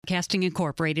Broadcasting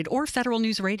Incorporated or Federal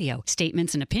News Radio.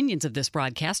 Statements and opinions of this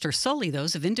broadcast are solely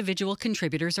those of individual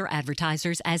contributors or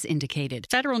advertisers as indicated.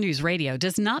 Federal News Radio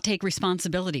does not take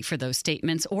responsibility for those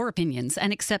statements or opinions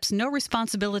and accepts no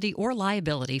responsibility or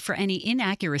liability for any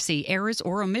inaccuracy, errors,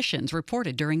 or omissions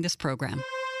reported during this program.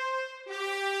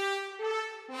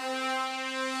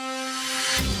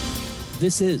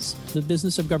 This is the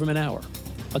Business of Government Hour,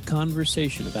 a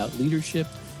conversation about leadership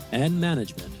and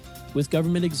management with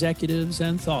government executives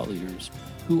and thought leaders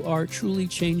who are truly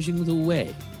changing the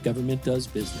way government does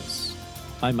business.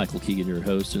 I'm Michael Keegan, your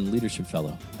host and leadership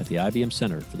fellow at the IBM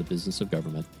Center for the Business of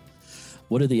Government.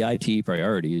 What are the IT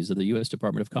priorities of the U.S.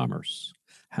 Department of Commerce?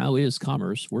 How is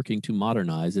commerce working to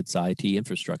modernize its IT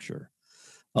infrastructure?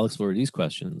 I'll explore these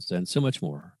questions and so much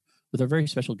more with our very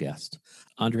special guest,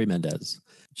 Andre Mendes,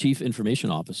 Chief Information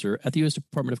Officer at the U.S.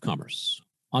 Department of Commerce.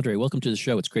 Andre, welcome to the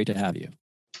show. It's great to have you.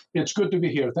 It's good to be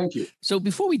here. Thank you. So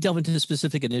before we delve into the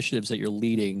specific initiatives that you're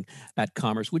leading at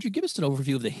Commerce, would you give us an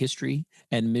overview of the history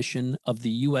and mission of the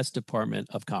U.S. Department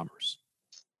of Commerce?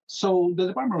 So the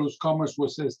Department of Commerce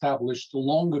was established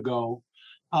long ago,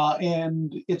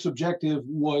 and its objective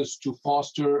was to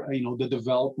foster, the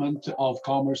development of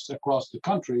commerce across the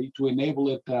country, to enable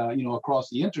it, across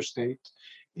the interstate,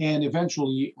 and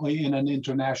eventually in an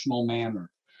international manner.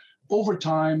 Over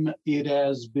time, it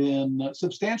has been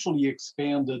substantially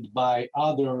expanded by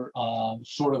other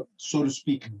so to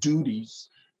speak, duties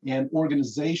and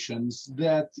organizations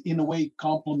that in a way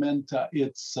complement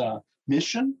its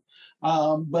mission,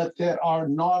 but that are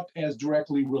not as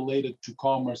directly related to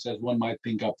commerce as one might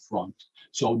think up front.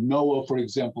 So NOAA, for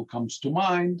example, comes to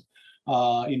mind.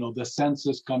 The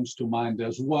census comes to mind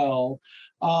as well.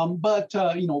 But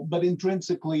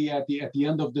intrinsically, at the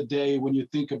end of the day, when you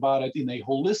think about it in a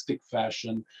holistic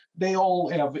fashion, they all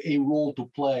have a role to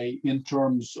play in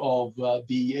terms of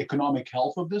the economic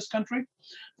health of this country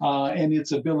and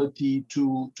its ability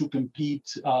to compete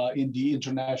in the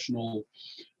international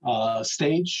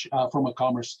stage from a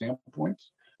commerce standpoint,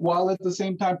 while at the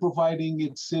same time providing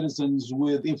its citizens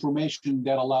with information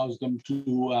that allows them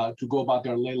to go about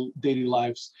their daily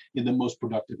lives in the most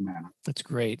productive manner. That's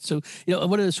great. So, I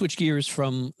wanted to switch gears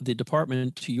from the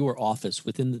department to your office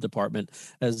within the department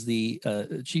as the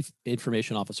Chief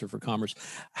Information Officer for Commerce.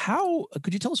 How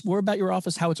could you tell us more about your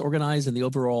office, how it's organized, and the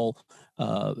overall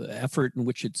effort in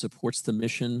which it supports the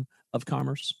mission of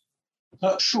commerce?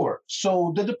 Sure.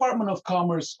 So the Department of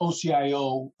Commerce,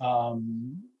 OCIO,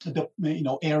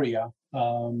 area,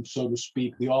 so to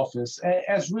speak, the office,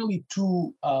 has really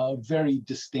two very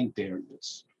distinct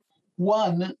areas.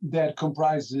 One that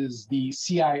comprises the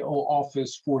CIO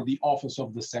office for the Office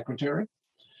of the Secretary,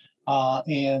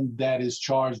 and that is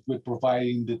charged with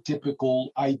providing the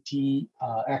typical IT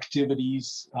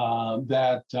activities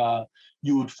that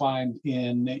you would find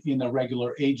in a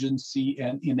regular agency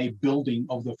and in a building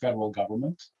of the federal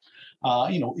government.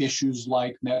 Issues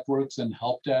like networks and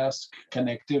help desk,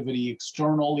 connectivity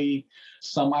externally,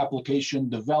 some application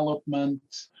development,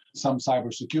 some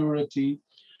cybersecurity.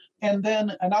 And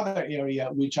then another area,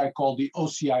 which I call the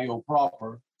OCIO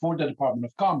proper for the Department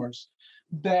of Commerce,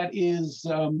 that is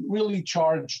really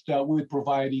charged with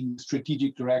providing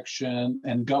strategic direction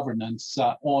and governance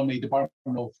on a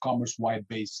Department of Commerce-wide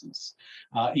basis,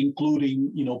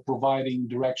 including, providing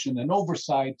direction and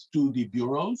oversight to the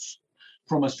bureaus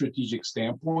from a strategic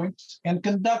standpoint, and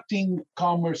conducting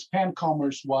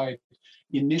pan-commerce-wide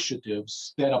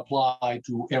initiatives that apply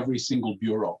to every single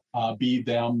bureau, be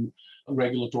them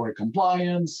regulatory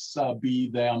compliance, be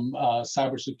them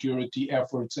cybersecurity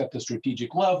efforts at the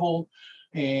strategic level.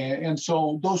 And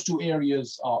so those two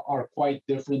areas are quite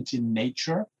different in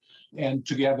nature and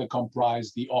together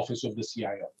comprise the Office of the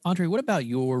CIO. Andre, what about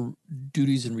your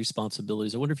duties and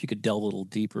responsibilities? I wonder if you could delve a little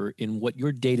deeper in what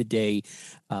your day-to-day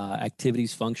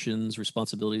activities, functions,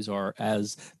 responsibilities are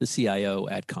as the CIO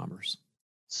at Commerce.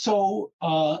 So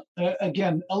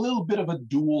again, a little bit of a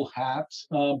dual hat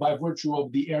by virtue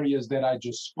of the areas that I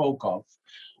just spoke of.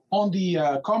 On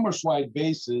the commerce-wide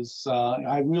basis,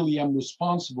 I really am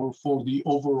responsible for the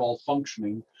overall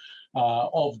functioning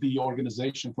of the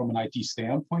organization from an IT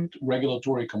standpoint,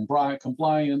 regulatory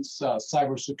compliance,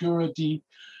 cybersecurity,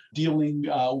 dealing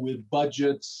with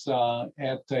budgets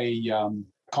at a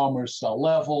commerce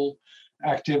level,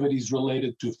 activities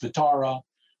related to FITARA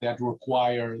that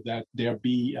require that there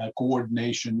be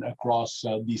coordination across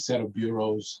the set of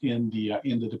bureaus in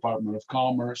the Department of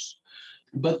Commerce.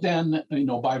 But then,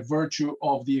 by virtue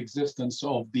of the existence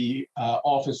of the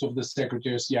Office of the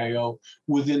Secretary CIO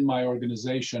within my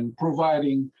organization,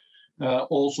 providing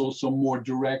also some more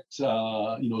direct,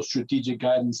 strategic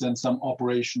guidance and some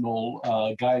operational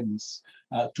guidance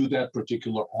to that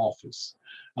particular office.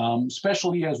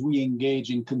 especially as we engage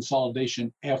in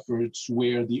consolidation efforts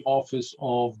where the Office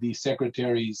of the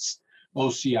Secretary's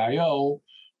OCIO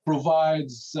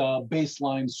provides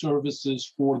baseline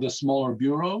services for the smaller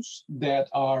bureaus that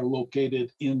are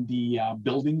located in the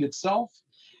building itself,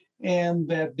 and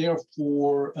that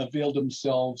therefore avail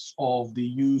themselves of the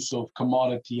use of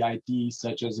commodity IT,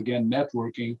 such as, again,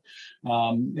 networking,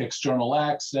 external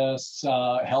access,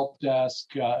 help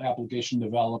desk, application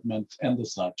development, and the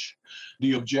such.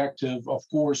 The objective, of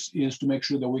course, is to make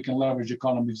sure that we can leverage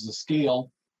economies of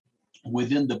scale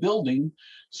within the building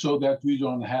so that we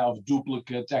don't have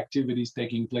duplicate activities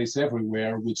taking place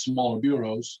everywhere with smaller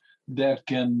bureaus that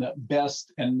can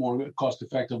best and more cost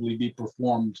effectively be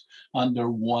performed under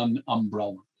one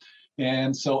umbrella.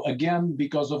 And so again,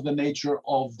 because of the nature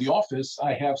of the office,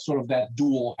 I have sort of that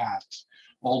dual hat.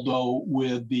 Although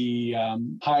with the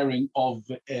hiring of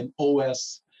an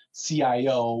OS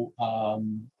CIO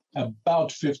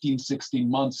about 15, 16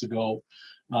 months ago,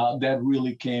 that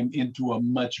really came into a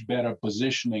much better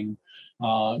positioning,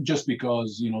 just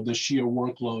because the sheer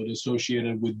workload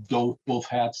associated with both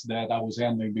hats that I was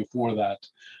handling before that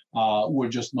were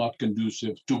just not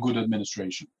conducive to good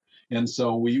administration. And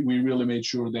so we really made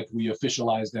sure that we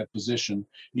officialized that position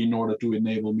in order to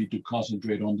enable me to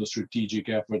concentrate on the strategic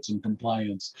efforts and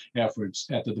compliance efforts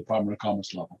at the Department of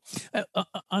Commerce level.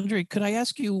 Andre, could I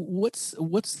ask you,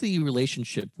 what's the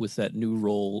relationship with that new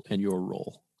role and your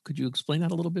role? Could you explain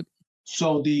that a little bit?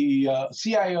 So the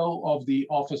CIO of the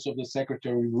Office of the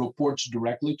Secretary reports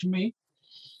directly to me,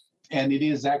 and it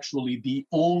is actually the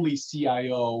only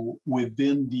CIO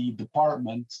within the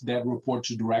department that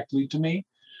reports directly to me.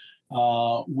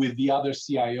 With the other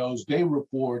CIOs, they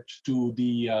report to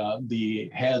the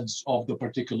heads of the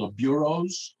particular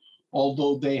bureaus,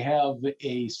 although they have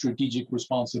a strategic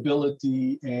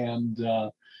responsibility and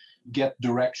get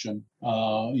direction,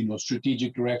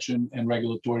 strategic direction and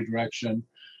regulatory direction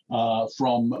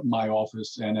from my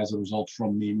office, and as a result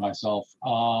from me myself.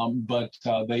 But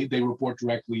they report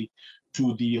directly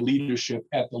to the leadership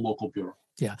at the local bureau.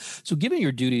 Yeah. So given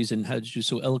your duties and as you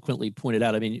so eloquently pointed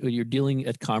out, I mean, you're dealing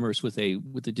at Commerce with a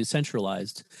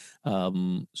decentralized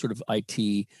sort of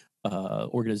IT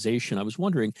organization. I was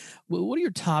wondering, what are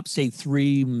your top, say,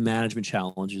 3 management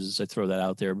challenges, I throw that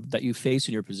out there, that you face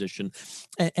in your position,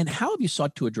 and how have you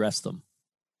sought to address them?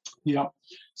 Yeah.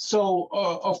 So,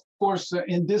 of course,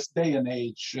 in this day and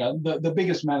age, the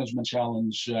biggest management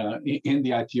challenge in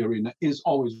the IT arena is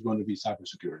always going to be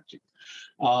cybersecurity.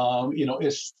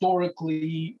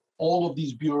 Historically, all of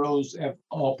these bureaus have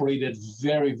operated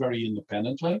very, very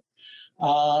independently.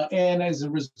 And as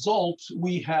a result,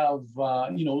 we have,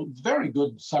 very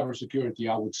good cybersecurity,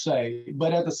 I would say,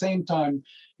 but at the same time,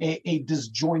 a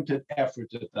disjointed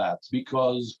effort at that,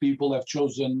 because people have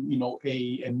chosen,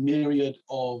 a myriad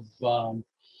of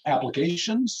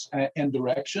applications and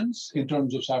directions in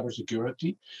terms of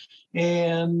cybersecurity.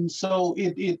 And so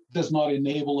it does not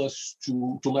enable us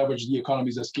to leverage the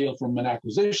economies of scale from an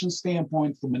acquisition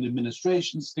standpoint, from an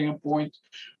administration standpoint,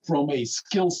 from a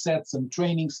skill sets and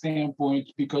training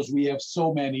standpoint, because we have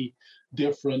so many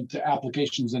different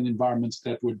applications and environments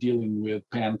that we're dealing with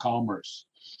pan-commerce.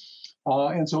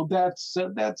 And so that's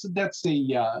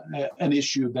an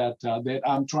issue that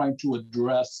I'm trying to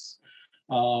address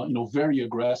very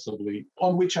aggressively,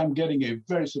 on which I'm getting a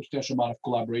very substantial amount of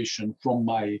collaboration from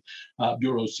my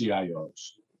bureau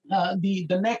CIOs.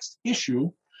 The next issue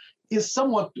is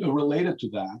somewhat related to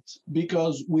that,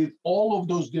 because with all of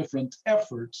those different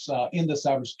efforts in the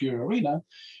cybersecurity arena,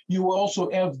 you also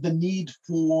have the need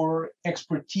for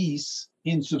expertise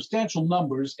in substantial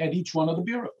numbers at each one of the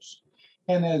bureaus.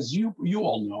 And as you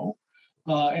all know,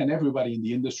 and everybody in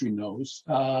the industry knows,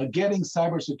 getting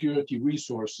cybersecurity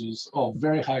resources of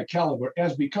very high caliber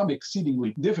has become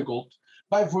exceedingly difficult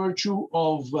by virtue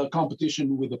of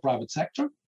competition with the private sector,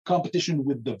 competition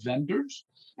with the vendors,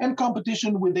 and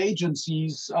competition with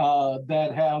agencies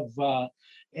that have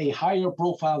a higher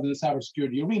profile in the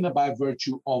cybersecurity arena by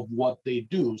virtue of what they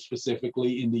do,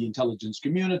 specifically in the intelligence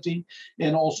community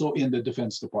and also in the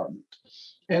Defense Department.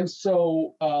 And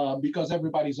so, because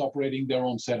everybody's operating their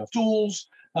own set of tools,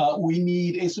 we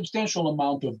need a substantial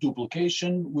amount of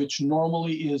duplication, which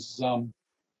normally is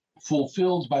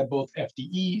fulfilled by both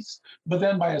FTEs, but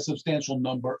then by a substantial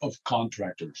number of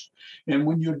contractors. And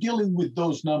when you're dealing with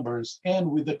those numbers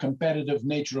and with the competitive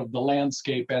nature of the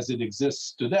landscape as it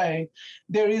exists today,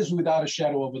 there is, without a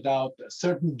shadow of a doubt, a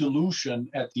certain dilution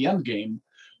at the end game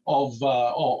of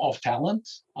talent,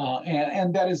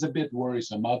 and that is a bit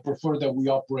worrisome. I prefer that we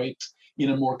operate in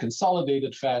a more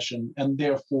consolidated fashion and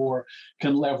therefore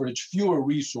can leverage fewer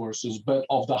resources, but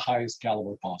of the highest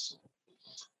caliber possible.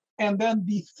 And then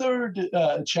the third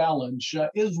challenge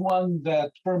is one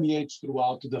that permeates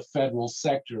throughout the federal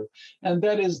sector, and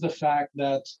that is the fact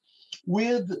that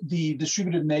with the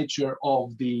distributed nature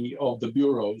of the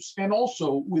bureaus, and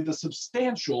also with the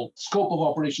substantial scope of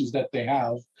operations that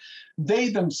they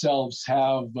themselves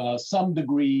have some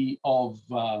degree of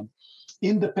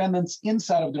independence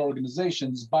inside of their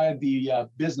organizations by the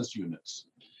business units.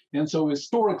 And so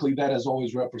historically, that has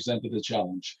always represented a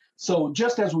challenge. So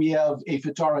just as we have a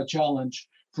FITARA challenge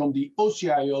from the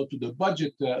OCIO to the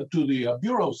budget, to the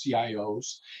bureau CIOs,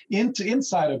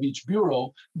 inside of each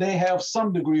bureau, they have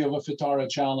some degree of a FITARA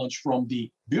challenge from the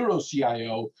bureau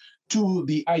CIO to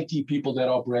the IT people that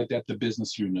operate at the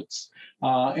business units.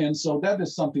 And so that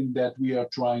is something that we are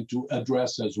trying to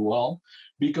address as well,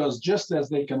 because just as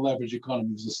they can leverage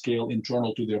economies of scale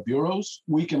internal to their bureaus,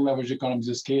 we can leverage economies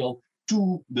of scale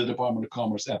to the Department of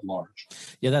Commerce at large.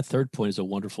 Yeah, that third point is a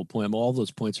wonderful point. All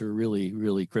those points are really,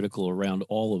 really critical around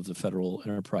all of the federal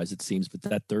enterprise, it seems. But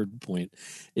that third point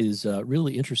is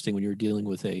really interesting when you're dealing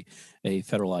with a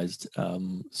federalized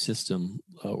system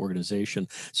organization.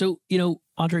 So,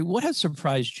 Andre, what has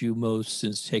surprised you most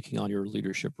since taking on your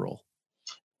leadership role?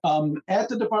 At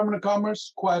the Department of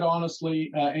Commerce, quite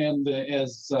honestly, and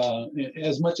as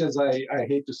much as I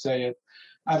hate to say it,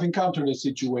 I've encountered a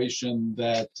situation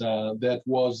that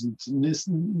wasn't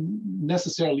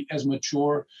necessarily as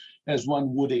mature as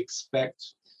one would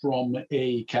expect from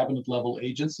a cabinet level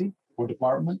agency or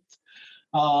department.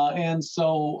 And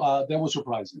so that was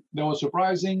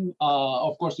surprising.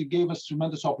 Of course, it gave us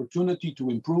tremendous opportunity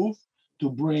to improve, to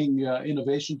bring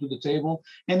innovation to the table,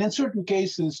 and in certain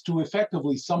cases to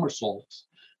effectively somersault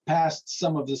past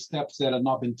some of the steps that had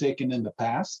not been taken in the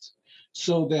past,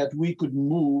 so that we could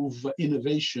move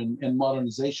innovation and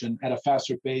modernization at a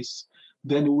faster pace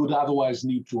than it would otherwise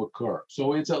need to occur.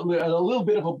 So it's a little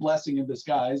bit of a blessing in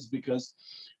disguise, because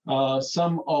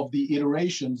some of the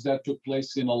iterations that took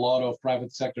place in a lot of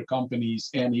private sector companies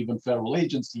and even federal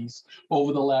agencies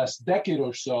over the last decade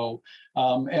or so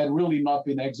had really not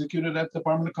been executed at the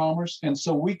Department of Commerce. And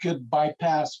so we could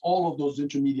bypass all of those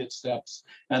intermediate steps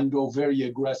and go very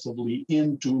aggressively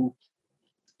into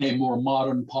a more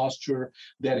modern posture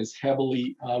that is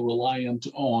heavily reliant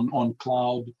on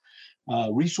cloud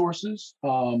resources,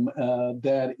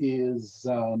 that is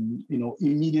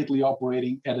immediately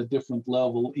operating at a different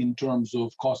level in terms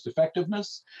of cost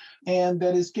effectiveness, and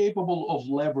that is capable of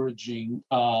leveraging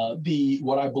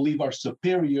what I believe are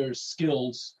superior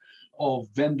skills of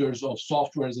vendors of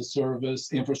software as a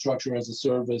service, infrastructure as a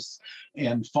service,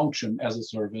 and function as a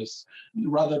service,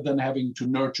 rather than having to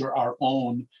nurture our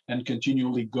own and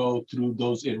continually go through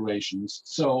those iterations.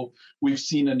 So we've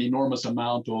seen an enormous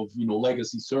amount of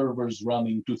legacy servers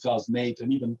running 2008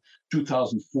 and even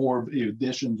 2004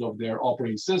 editions of their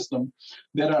operating system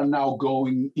that are now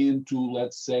going into,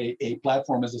 let's say, a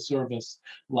platform as a service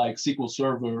like SQL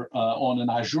Server on an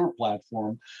Azure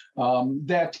platform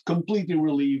that completely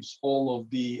relieves all of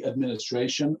the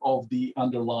administration of the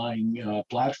underlying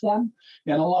platform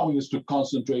and allowing us to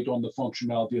concentrate on the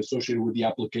functionality associated with the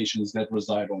applications that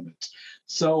reside on it.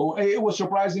 So it was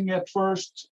surprising at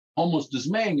first, almost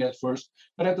dismaying at first,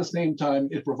 but at the same time,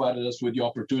 it provided us with the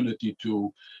opportunity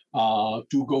to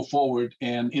go forward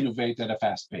and innovate at a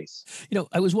fast pace.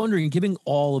 I was wondering, given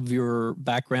all of your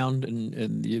background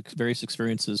and the various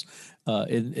experiences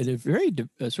in a very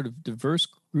sort of diverse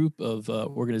group of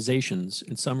organizations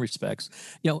in some respects,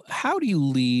 how do you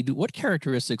lead? What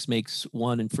characteristics makes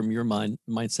one, and from your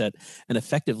mindset, an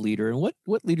effective leader? And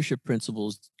what leadership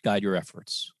principles guide your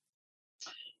efforts?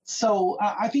 So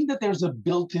I think that there's a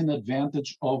built-in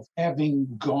advantage of having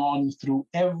gone through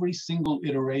every single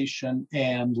iteration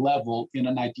and level in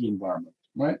an IT environment,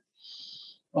 right?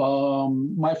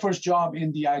 My first job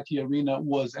in the IT arena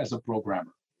was as a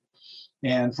programmer.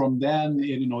 And from then,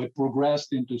 it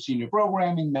progressed into senior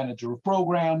programming, manager of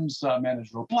programs,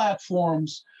 manager of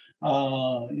platforms,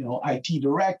 IT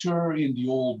director in the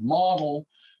old model,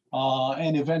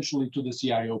 and eventually to the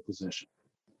CIO position.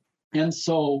 And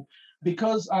so,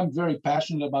 because I'm very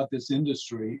passionate about this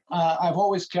industry, I've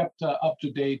always kept up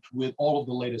to date with all of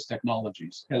the latest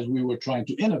technologies. As we were trying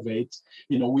to innovate,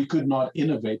 we could not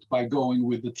innovate by going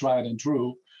with the tried and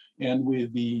true and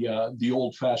with the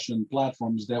old-fashioned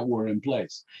platforms that were in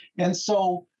place. And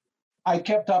so I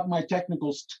kept up my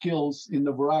technical skills in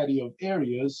a variety of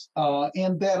areas,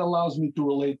 and that allows me to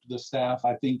relate to the staff,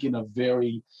 I think, in a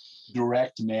very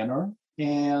direct manner.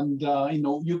 And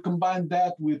you combine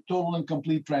that with total and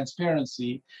complete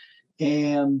transparency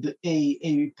and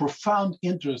a profound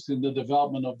interest in the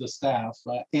development of the staff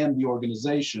and the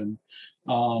organization,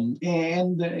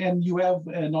 And you have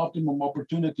an optimum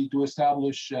opportunity to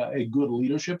establish a good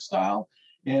leadership style,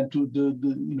 and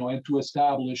to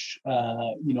establish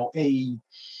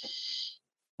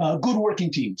good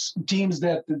working teams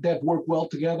that work well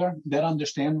together, that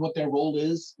understand what their role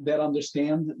is, that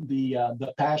understand the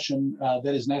passion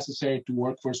that is necessary to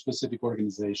work for a specific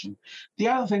organization. The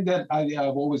other thing that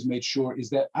I've always made sure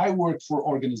is that I work for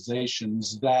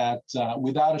organizations that,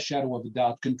 without a shadow of a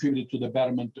doubt, contribute to the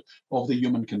betterment of the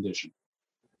human condition.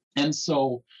 And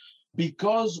so,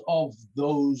 because of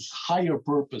those higher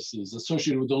purposes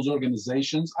associated with those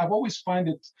organizations, I've always find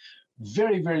it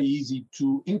very, very easy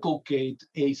to inculcate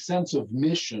a sense of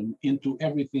mission into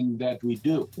everything that we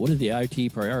do. What are the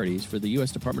IT priorities for the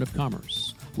U.S. Department of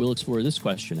Commerce? We'll explore this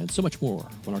question and so much more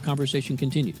when our conversation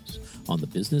continues on the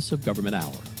Business of Government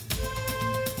Hour.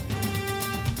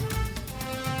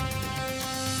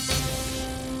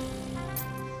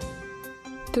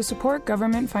 To support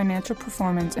government financial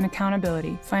performance and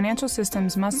accountability, financial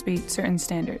systems must meet certain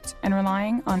standards, and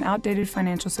relying on outdated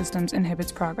financial systems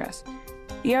inhibits progress.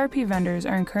 ERP vendors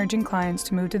are encouraging clients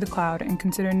to move to the cloud and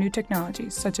consider new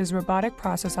technologies such as robotic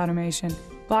process automation,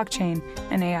 blockchain,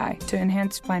 and AI to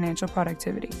enhance financial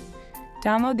productivity.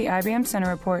 Download the IBM Center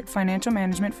Report, Financial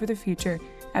Management for the Future,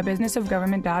 at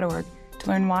businessofgovernment.org to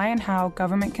learn why and how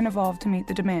government can evolve to meet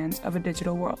the demands of a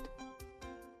digital world.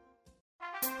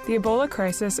 The Ebola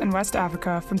crisis in West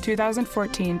Africa from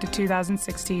 2014 to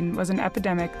 2016 was an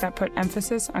epidemic that put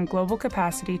emphasis on global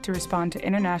capacity to respond to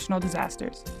international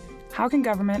disasters. How can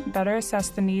government better assess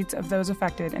the needs of those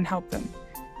affected and help them?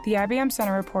 The IBM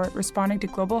Center Report, Responding to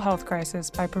Global Health Crisis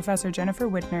by Professor Jennifer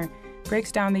Whitner,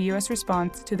 breaks down the U.S.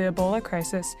 response to the Ebola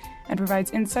crisis and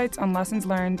provides insights on lessons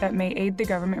learned that may aid the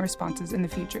government responses in the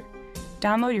future.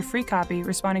 Download your free copy,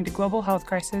 Responding to Global Health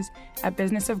Crisis, at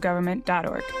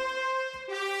businessofgovernment.org.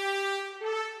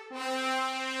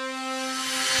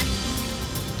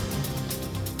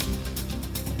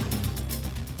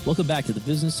 Welcome back to the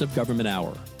Business of Government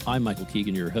Hour. I'm Michael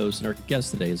Keegan, your host, and our guest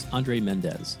today is Andre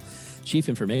Mendes, Chief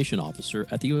Information Officer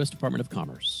at the U.S. Department of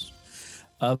Commerce.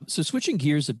 So switching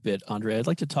gears a bit, Andre, I'd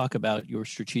like to talk about your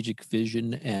strategic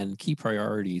vision and key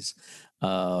priorities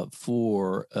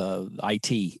for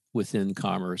IT within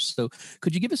commerce. So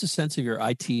could you give us a sense of your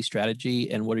IT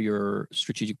strategy and what are your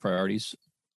strategic priorities?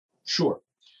 Sure.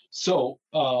 So,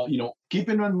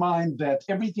 keeping in mind that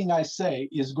everything I say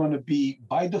is going to be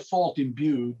by default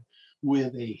imbued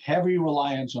with a heavy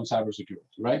reliance on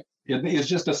cybersecurity, right? It's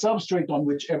just a substrate on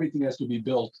which everything has to be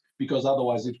built, because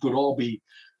otherwise it could all be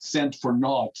sent for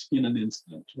naught in an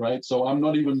instant, right? So I'm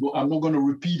not going to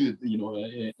repeat it,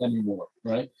 anymore,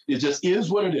 right? It just is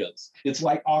what it is. It's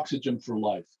like oxygen for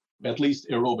life, at least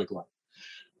aerobic life.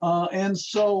 And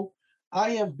so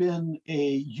I have been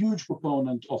a huge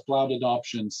proponent of cloud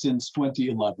adoption since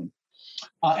 2011.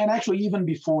 And actually, even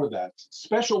before that,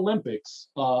 Special Olympics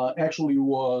actually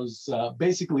was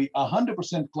basically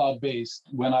 100% cloud-based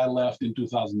when I left in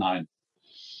 2009.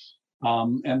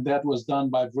 And that was done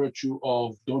by virtue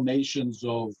of donations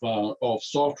of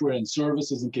software and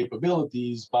services and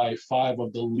capabilities by 5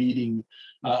 of the leading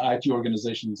IT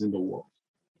organizations in the world.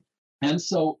 And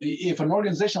so if an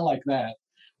organization like that,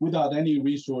 without any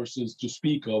resources to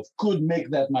speak of, could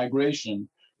make that migration,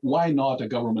 why not a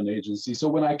government agency? So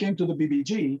when I came to the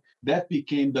BBG, that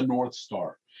became the North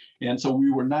Star. And so we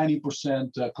were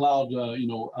 90% cloud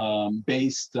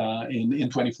based in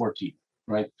 2014,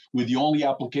 right? With the only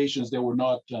applications that were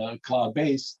not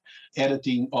cloud-based,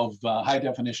 editing of high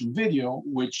definition video,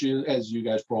 which is, as you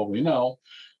guys probably know,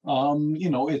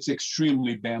 it's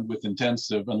extremely bandwidth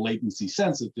intensive and latency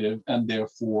sensitive, and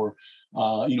therefore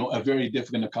a very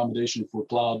difficult accommodation for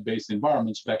cloud-based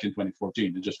environments back in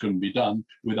 2014. It just couldn't be done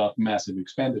without massive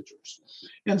expenditures.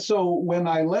 And so when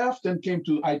I left and came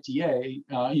to ITA,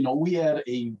 we had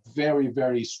a very,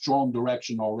 very strong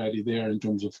direction already there in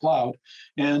terms of cloud.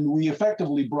 And we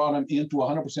effectively brought them into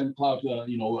 100% cloud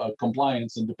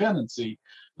compliance and dependency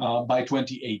by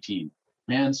 2018.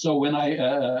 And so when I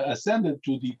ascended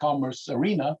to the commerce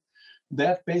arena,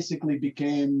 that basically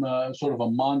became sort of a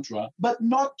mantra, but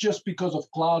not just because of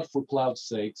cloud for cloud's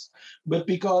sakes, but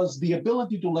because the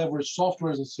ability to leverage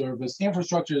software as a service,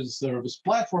 infrastructure as a service,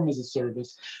 platform as a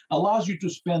service, allows you to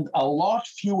spend a lot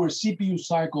fewer CPU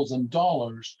cycles and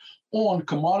dollars on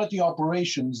commodity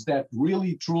operations that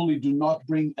really, truly do not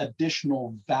bring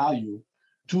additional value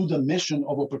to the mission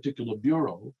of a particular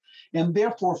bureau, and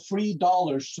therefore free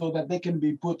dollars so that they can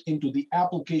be put into the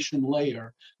application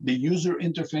layer, the user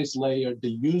interface layer, the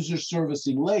user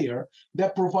servicing layer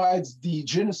that provides the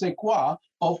je ne sais quoi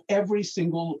of every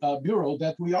single bureau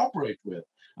that we operate with.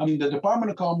 I mean, the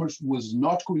Department of Commerce was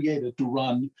not created to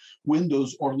run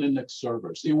Windows or Linux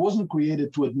servers. It wasn't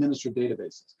created to administer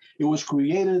databases. It was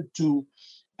created to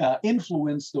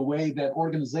influence the way that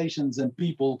organizations and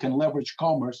people can leverage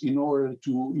commerce in order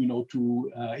to,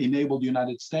 enable the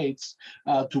United States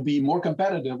to be more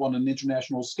competitive on an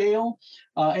international scale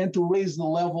and to raise the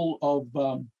level of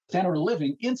standard of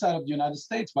living inside of the United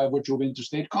States by virtue of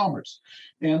interstate commerce.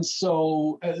 And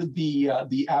so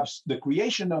the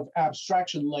creation of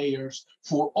abstraction layers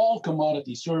for all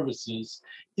commodity services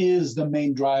is the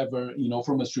main driver,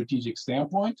 from a strategic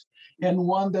standpoint, and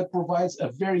one that provides a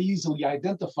very easily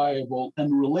identifiable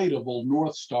and relatable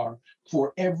North Star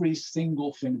for every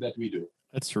single thing that we do.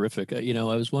 That's terrific. I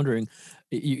was wondering,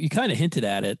 you kind of hinted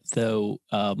at it, though,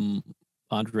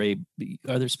 Andre,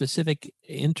 are there specific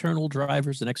internal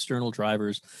drivers and external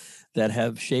drivers that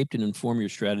have shaped and informed your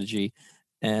strategy?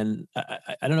 And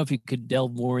I don't know if you could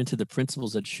delve more into the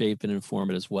principles that shape and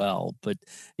inform it as well. But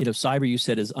cyber, you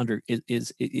said,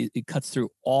 it cuts through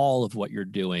all of what you're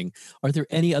doing. Are there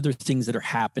any other things that are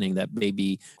happening that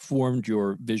maybe formed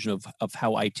your vision of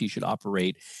how IT should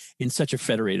operate in such a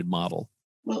federated model?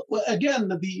 Well, again,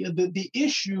 the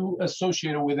issue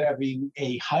associated with having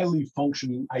a highly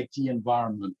functioning IT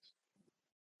environment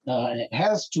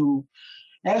has to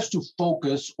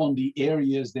focus on the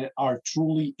areas that are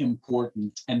truly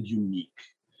important and unique.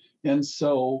 And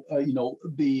so,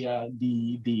 the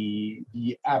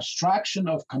abstraction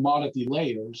of commodity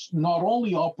layers not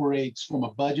only operates from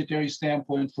a budgetary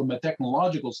standpoint, from a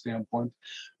technological standpoint,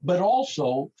 but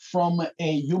also from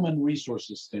a human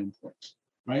resources standpoint,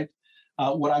 right?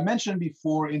 What I mentioned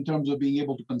before in terms of being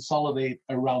able to consolidate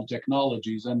around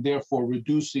technologies and therefore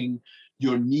reducing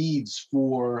your needs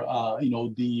for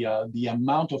the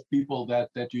amount of people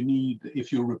that you need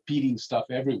if you're repeating stuff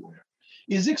everywhere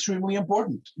is extremely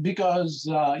important because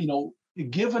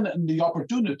given the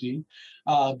opportunity,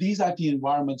 these IT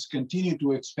environments continue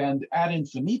to expand ad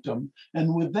infinitum,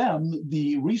 and with them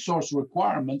the resource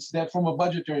requirements that from a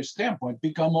budgetary standpoint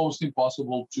become almost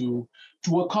impossible to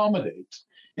accommodate.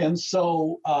 And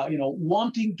so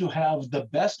wanting to have the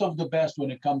best of the best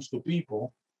when it comes to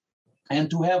people, and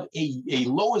to have a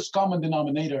lowest common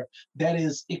denominator that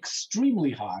is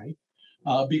extremely high,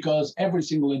 because every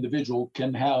single individual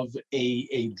can have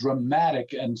a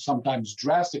dramatic and sometimes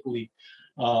drastically,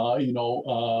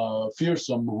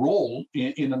 fearsome role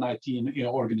in an IT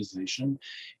organization.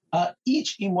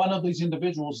 Each in one of these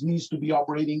individuals needs to be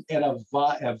operating at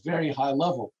a very high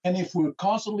level. And if we're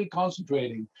constantly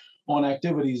concentrating on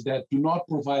activities that do not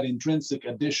provide intrinsic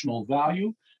additional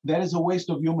value, that is a waste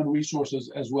of human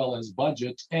resources as well as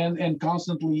budget, and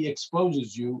constantly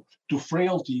exposes you to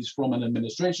frailties from an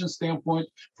administration standpoint,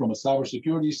 from a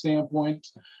cybersecurity standpoint,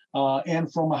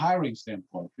 and from a hiring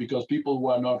standpoint, because people who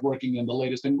are not working in the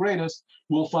latest and greatest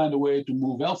will find a way to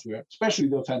move elsewhere, especially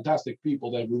the fantastic people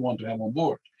that we want to have on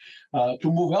board,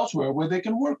 to move elsewhere where they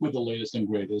can work with the latest and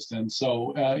greatest. And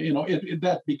so,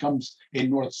 that becomes a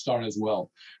North Star as well.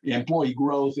 Employee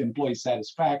growth, employee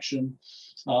satisfaction,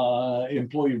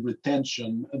 employee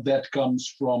retention that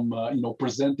comes from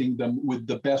presenting them with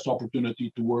the best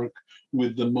opportunity to work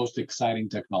with the most exciting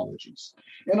technologies.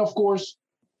 And of course,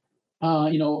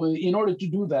 in order to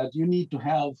do that, you need to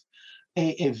have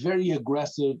a very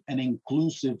aggressive and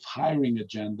inclusive hiring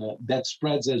agenda that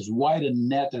spreads as wide a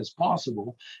net as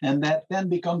possible, and that then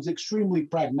becomes extremely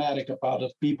pragmatic about the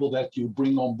people that you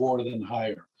bring on board and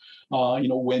hire.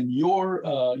 When your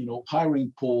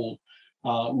hiring pool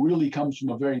really comes from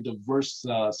a very diverse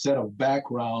set of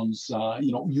backgrounds.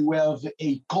 You have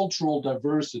a cultural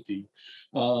diversity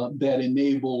that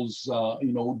enables,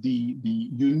 the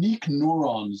unique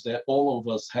neurons that all of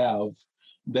us have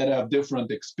that have different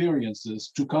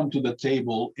experiences to come to the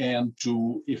table and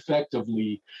to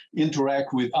effectively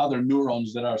interact with other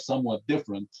neurons that are somewhat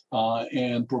different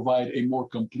and provide a more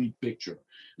complete picture.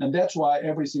 And that's why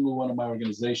every single one of my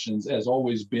organizations has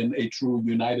always been a true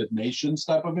United Nations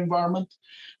type of environment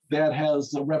that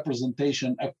has a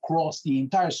representation across the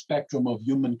entire spectrum of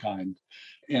humankind.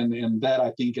 And that,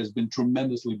 I think, has been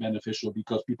tremendously beneficial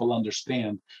because people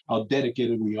understand how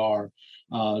dedicated we are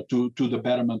to the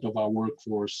betterment of our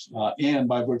workforce, and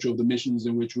by virtue of the missions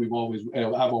in which I've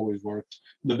always worked,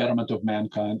 the betterment of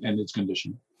mankind and its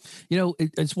condition. I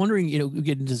was wondering, we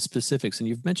get into specifics, and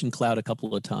you've mentioned cloud a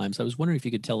couple of times. I was wondering if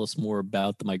you could tell us more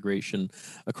about the migration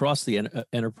across the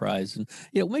enterprise, and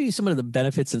maybe some of the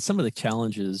benefits and some of the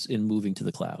challenges in moving to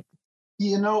the cloud.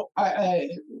 I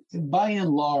by and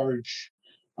large,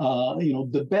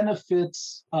 the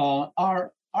benefits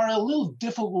are a little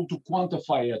difficult to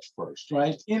quantify at first,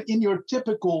 right? In your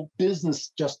typical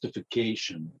business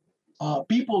justification,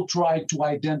 people try to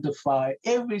identify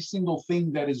every single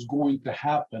thing that is going to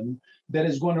happen that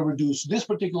is going to reduce this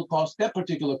particular cost, that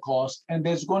particular cost, and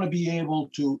that's going to be able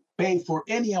to pay for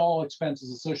any and all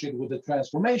expenses associated with the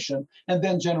transformation and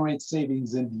then generate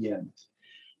savings in the end.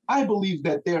 I believe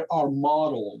that there are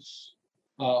models,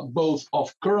 both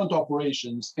of current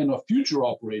operations and of future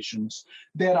operations,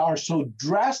 that are so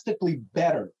drastically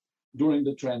better during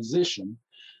the transition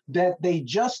that they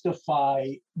justify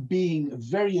being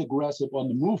very aggressive on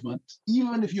the movement,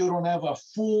 even if you don't have a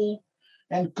full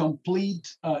and complete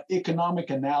economic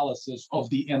analysis of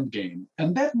the end game.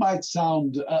 And that might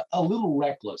sound a little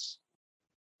reckless,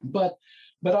 but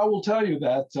I will tell you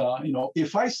that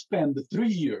if I spend 3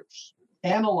 years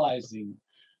analyzing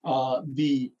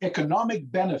the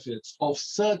economic benefits of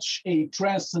such a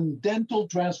transcendental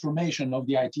transformation of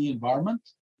the IT environment,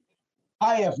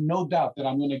 I have no doubt that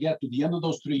I'm going to get to the end of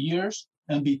those 3 years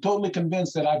and be totally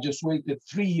convinced that I've just wasted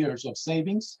 3 years of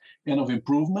savings and of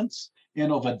improvements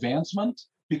and of advancement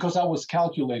because I was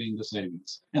calculating the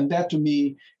savings. And that to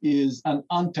me is an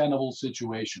untenable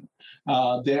situation.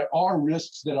 There are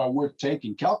risks that are worth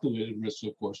taking, calculated risks,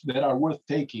 of course, that are worth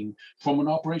taking from an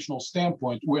operational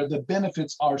standpoint where the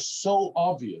benefits are so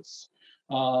obvious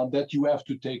that you have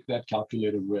to take that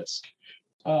calculated risk.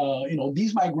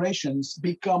 These migrations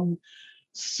become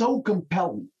so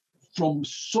compelling from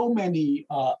so many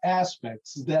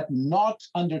aspects that not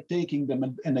undertaking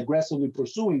them and aggressively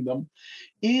pursuing them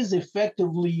is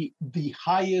effectively the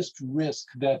highest risk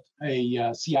that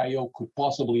a CIO could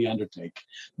possibly undertake.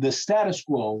 The status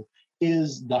quo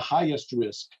is the highest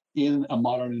risk in a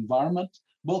modern environment,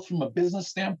 both from a business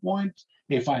standpoint,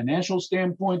 a financial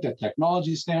standpoint, a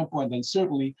technology standpoint, and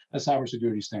certainly a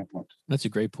cybersecurity standpoint. That's a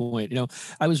great point.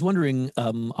 I was wondering,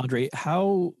 Andre,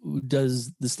 how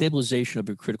does the stabilization of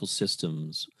your critical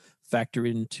systems factor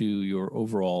into your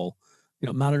overall,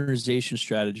 modernization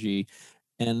strategy,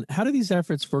 and how do these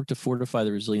efforts work to fortify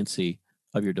the resiliency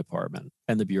of your department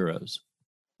and the bureaus?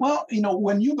 Well,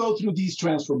 when you go through these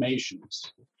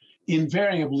transformations,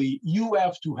 invariably, you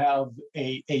have to have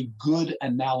a good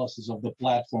analysis of the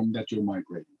platform that you're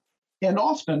migrating. And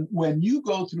often, when you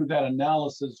go through that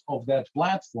analysis of that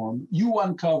platform, you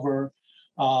uncover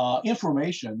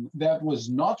information that was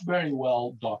not very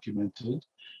well documented,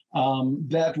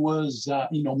 that was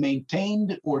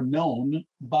maintained or known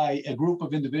by a group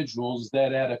of individuals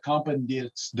that had accompanied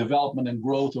its development and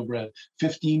growth over a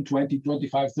 15, 20,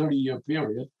 25, 30-year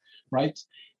period, right?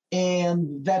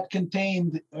 And that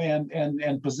contained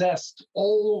and possessed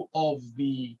all of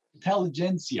the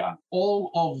intelligentsia, all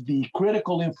of the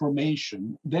critical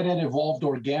information that had evolved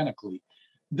organically.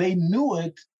 They knew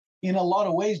it in a lot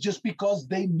of ways just because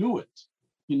they knew it,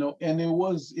 and it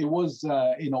was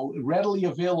readily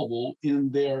available in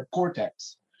their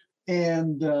cortex.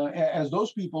 And as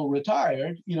those people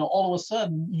retired, all of a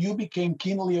sudden you became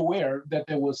keenly aware that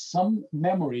there was some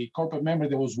memory, corporate memory,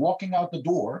 that was walking out the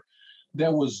door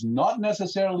that was not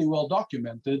necessarily well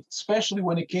documented, especially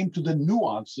when it came to the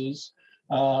nuances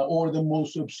or the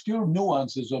most obscure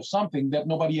nuances of something that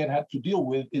nobody had to deal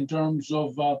with in terms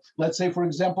of, let's say, for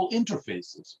example,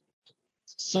 interfaces.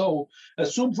 So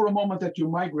assume for a moment that you're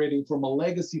migrating from a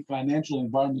legacy financial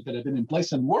environment that had been in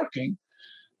place and working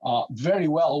very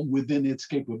well within its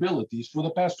capabilities for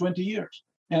the past 20 years.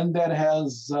 And that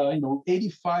has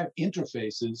 85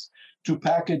 interfaces to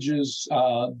packages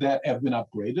that have been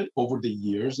upgraded over the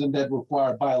years and that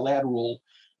require bilateral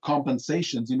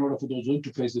compensations in order for those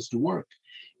interfaces to work.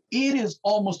 It is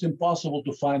almost impossible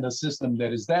to find a system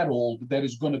that is that old that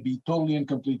is going to be totally and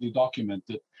completely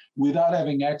documented without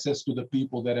having access to the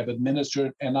people that have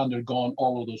administered and undergone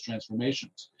all of those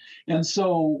transformations. And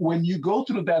so when you go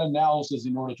through that analysis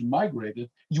in order to migrate it,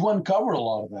 you uncover a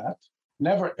lot of that.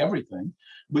 Never everything,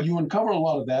 but you uncover a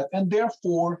lot of that, and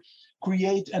therefore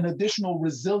create an additional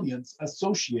resilience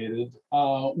associated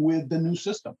with the new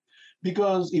system.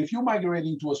 Because if you're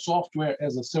migrating to a software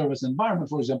as a service environment,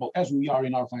 for example, as we are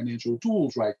in our financial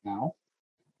tools right now,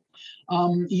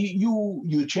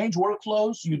 you change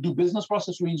workflows, you do business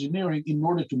process reengineering in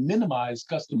order to minimize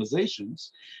customizations,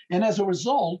 and as a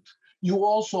result, you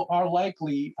also are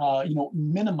likely,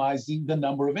 minimizing the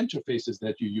number of interfaces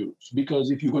that you use. Because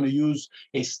if you're going to use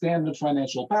a standard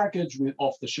financial package with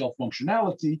off-the-shelf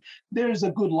functionality, there's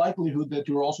a good likelihood that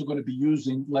you're also going to be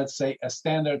using, let's say, a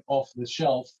standard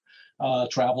off-the-shelf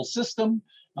travel system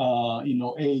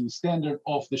a standard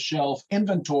off-the-shelf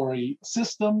inventory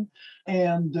system.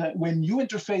 And when you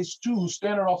interface two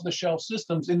standard off-the-shelf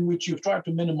systems in which you've tried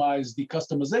to minimize the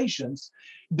customizations,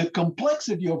 the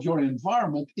complexity of your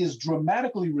environment is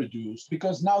dramatically reduced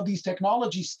because now these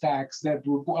technology stacks that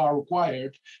are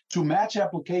required to match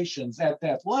applications at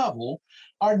that level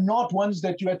are not ones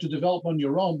that you had to develop on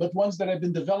your own, but ones that have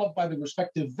been developed by the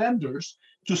respective vendors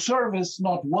to service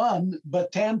not one,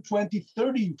 but 10, 20,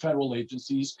 30 federal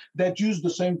agencies that use the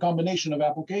same combination of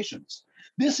applications.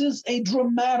 This is a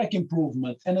dramatic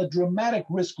improvement and a dramatic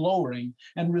risk lowering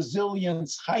and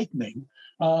resilience heightening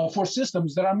for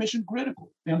systems that are mission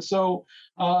critical. And so,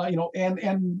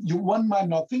 one might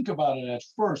not think about it at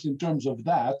first in terms of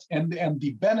that and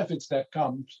the benefits that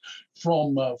comes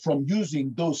from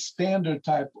using those standard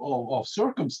type of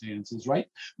circumstances, right?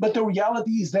 But the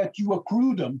reality is that you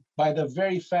accrue them by the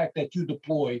very fact that you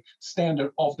deploy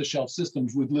standard off-the-shelf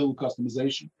systems with little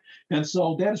customization. And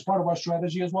so that is part of our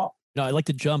strategy as well. Now, I'd like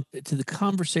to jump to the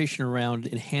conversation around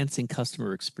enhancing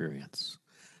customer experience.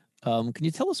 Can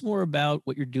you tell us more about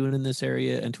what you're doing in this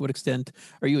area, and to what extent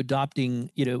are you adopting,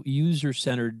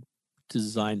 user-centered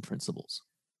design principles?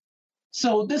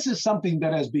 So this is something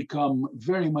that has become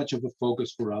very much of a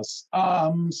focus for us.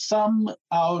 Some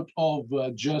out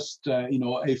of just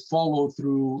a follow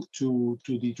through to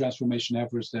the transformation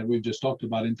efforts that we've just talked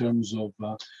about in terms of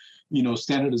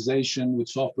standardization with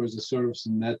software as a service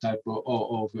and that type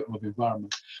of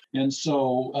environment. And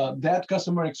so that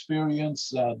customer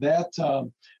experience, that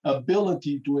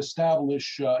ability to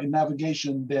establish a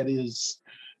navigation that is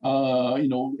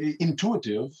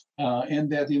intuitive and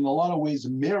that in a lot of ways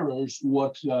mirrors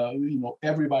what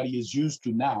everybody is used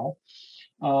to now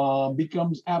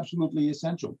becomes absolutely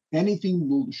essential.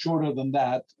 Anything shorter than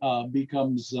that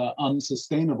becomes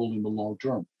unsustainable in the long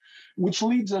term, which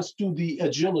leads us to the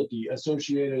agility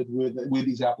associated with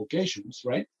these applications,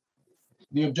 right?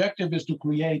 The objective is to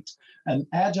create an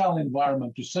agile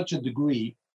environment to such a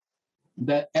degree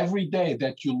that every day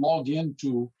that you log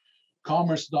into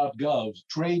commerce.gov,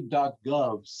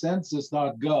 trade.gov,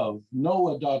 census.gov,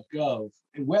 noaa.gov,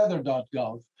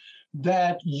 weather.gov,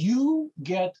 that you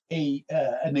get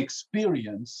an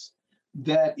experience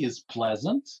that is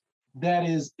pleasant, that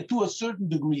is to a certain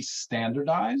degree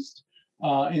standardized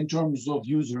in terms of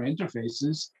user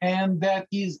interfaces, and that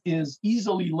is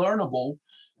easily learnable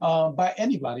by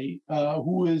anybody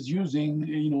who is using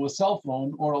a cell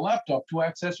phone or a laptop to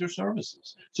access your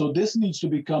services. So this needs to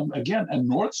become, again, a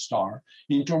North Star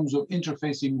in terms of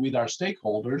interfacing with our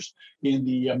stakeholders in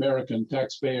the American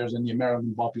taxpayers and the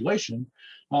American population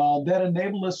that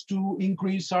enable us to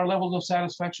increase our levels of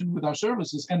satisfaction with our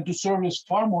services and to service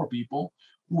far more people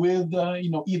with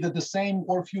either the same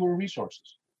or fewer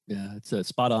resources. Yeah, it's a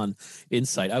spot on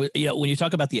insight. When you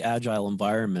talk about the agile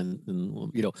environment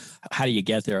and, how do you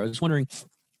get there? I was wondering,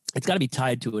 it's got to be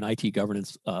tied to an IT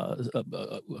governance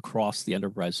across the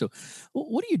enterprise. So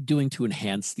what are you doing to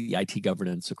enhance the IT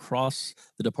governance across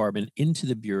the department into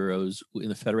the bureaus in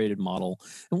the federated model?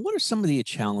 And what are some of the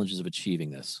challenges of achieving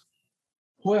this?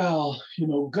 Well,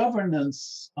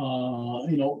 governance, by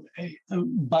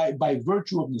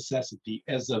virtue of necessity,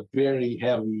 has a very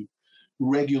heavy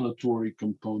regulatory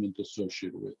component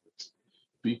associated with it,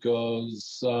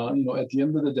 because at the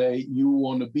end of the day, you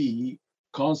want to be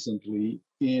constantly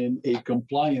in a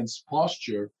compliance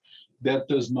posture that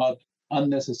does not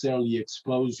unnecessarily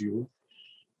expose you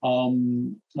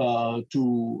to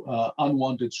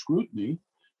unwanted scrutiny,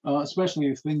 especially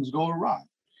if things go awry.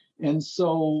 And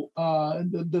so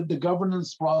the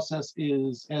governance process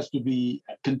has to be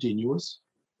continuous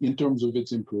in terms of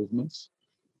its improvements,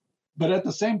 but at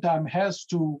the same time has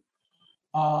to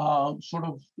sort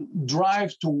of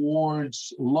drive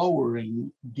towards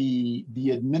lowering the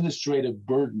administrative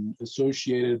burden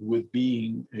associated with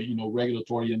being,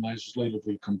 regulatory and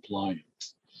legislatively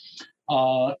compliant,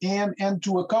 and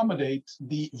to accommodate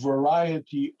the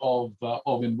variety of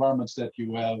environments that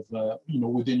you have,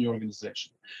 within your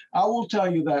organization. I will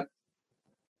tell you that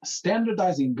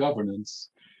standardizing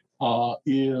governance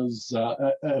is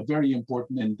a very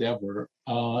important endeavor,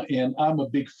 and I'm a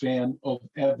big fan of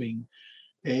having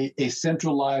a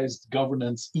centralized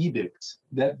governance edict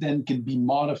that then can be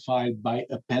modified by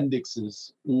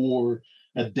appendixes or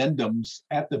addendums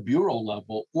at the bureau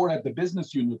level or at the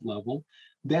business unit level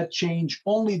that change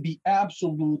only the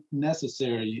absolute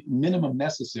minimum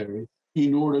necessary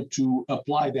in order to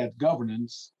apply that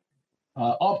governance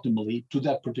optimally to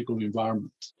that particular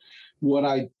environment. What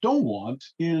I don't want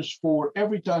is for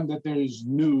every time that there is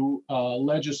new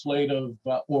legislative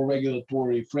or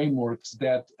regulatory frameworks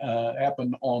that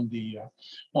happen on the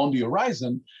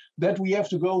horizon, that we have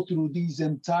to go through these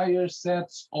entire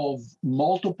sets of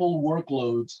multiple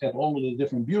workloads at all of the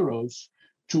different bureaus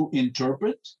to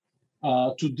interpret,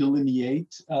 to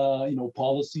delineate,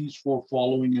 policies for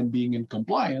following and being in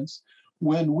compliance.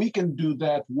 When we can do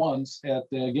that once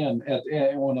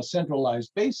on a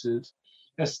centralized basis,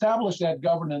 establish that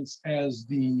governance as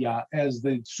the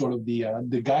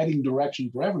guiding direction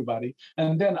for everybody,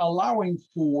 and then allowing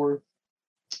for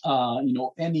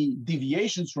any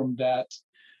deviations from that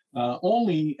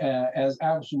only as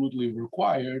absolutely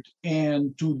required,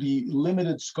 and to the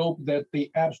limited scope that they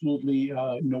absolutely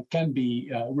can be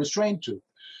restrained to.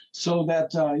 So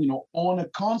that on a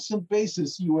constant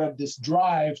basis, you have this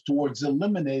drive towards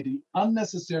eliminating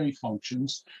unnecessary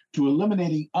functions, to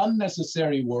eliminating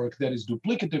unnecessary work that is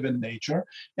duplicative in nature,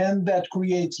 and that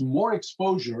creates more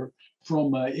exposure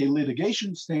from a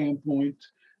litigation standpoint,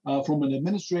 from an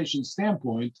administration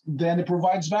standpoint, than it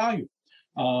provides value.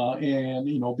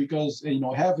 Because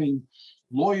having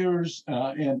lawyers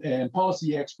and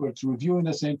policy experts reviewing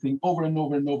the same thing over and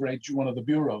over and over at each one of the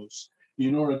bureaus,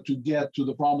 in order to get to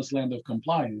the promised land of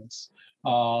compliance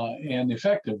and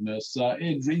effectiveness,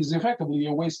 it is effectively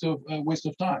a waste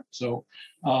of time. So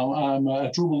I'm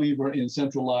a true believer in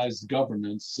centralized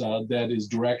governance that is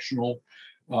directional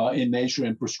in nature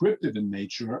and prescriptive in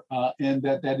nature, and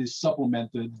that is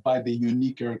supplemented by the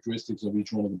unique characteristics of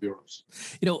each one of the bureaus.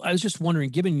 I was just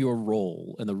wondering, given your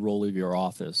role and the role of your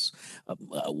office,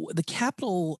 the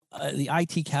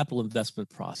IT capital investment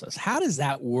process, how does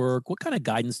that work? What kind of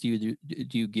guidance do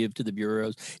you give to the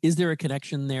bureaus? Is there a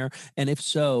connection there? And if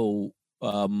so,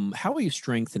 how are you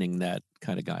strengthening that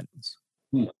kind of guidance?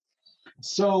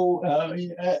 So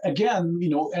again,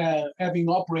 having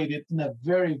operated in a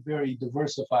very, very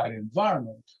diversified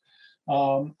environment,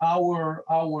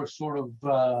 our sort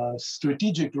of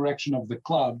strategic direction of the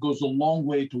club goes a long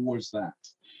way towards that.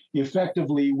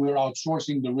 Effectively, we're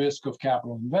outsourcing the risk of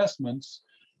capital investments,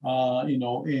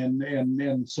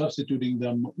 and substituting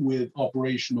them with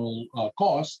operational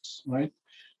costs, right?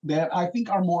 That I think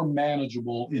are more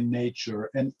manageable in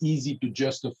nature and easy to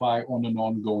justify on an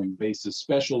ongoing basis,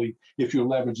 especially if you're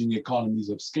leveraging economies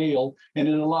of scale, and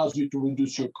it allows you to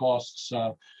reduce your costs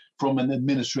from an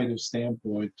administrative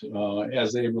standpoint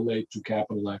as they relate to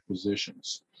capital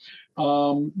acquisitions.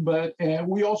 But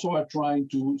we also are trying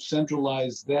to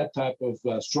centralize that type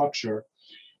of structure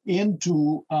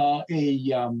into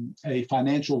a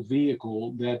financial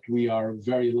vehicle that we are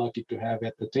very lucky to have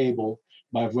at the table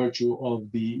by virtue of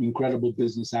the incredible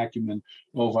business acumen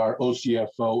of our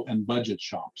OCFO and budget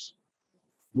shops.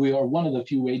 We are one of the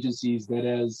few agencies that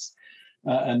has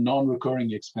a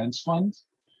non-recurring expense fund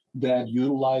that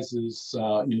utilizes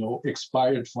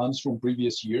expired funds from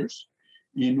previous years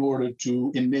in order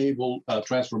to enable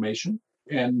transformation.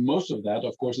 And most of that,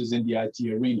 of course, is in the IT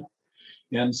arena.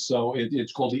 And so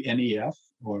it's called the NEF,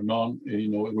 or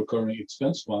non-recurring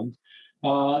expense fund.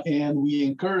 And we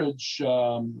encourage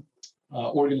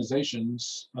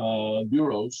organizations,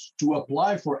 bureaus, to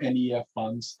apply for NEF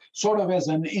funds, sort of as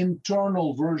an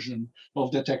internal version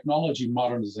of the Technology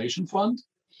Modernization Fund,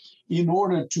 in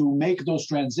order to make those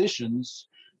transitions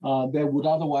that would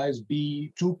otherwise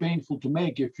be too painful to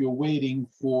make if you're waiting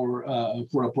for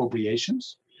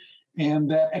appropriations.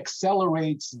 And that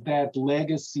accelerates that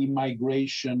legacy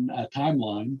migration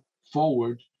timeline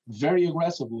forward very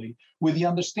aggressively, with the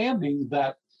understanding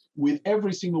that with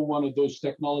every single one of those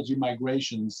technology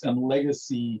migrations and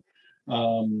legacy,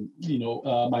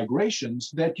 migrations,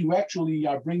 that you actually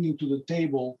are bringing to the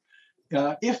table,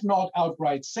 if not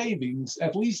outright savings,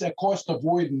 at least a cost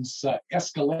avoidance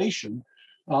escalation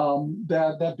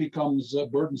that becomes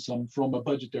burdensome from a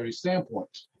budgetary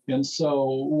standpoint. And so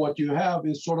what you have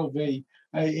is sort of a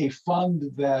fund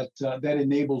that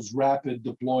enables rapid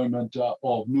deployment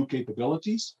of new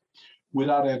capabilities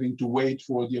without having to wait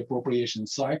for the appropriation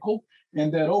cycle,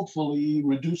 and that hopefully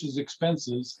reduces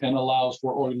expenses and allows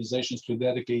for organizations to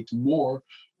dedicate more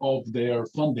of their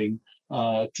funding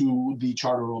to the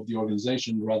charter of the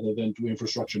organization rather than to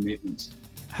infrastructure maintenance.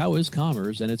 How is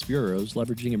Commerce and its bureaus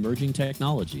leveraging emerging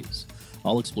technologies?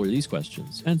 I'll explore these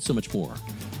questions and so much more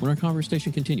when our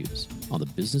conversation continues on the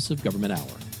Business of Government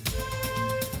Hour.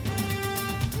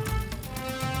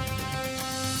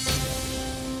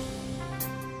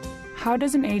 How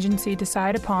does an agency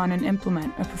decide upon and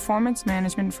implement a performance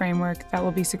management framework that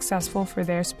will be successful for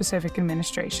their specific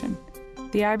administration?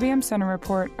 The IBM Center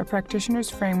report, A Practitioner's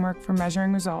Framework for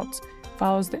Measuring Results,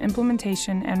 follows the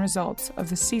implementation and results of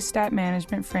the CSTAT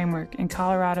management framework in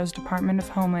Colorado's Department of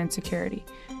Homeland Security,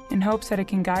 in hopes that it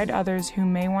can guide others who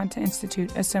may want to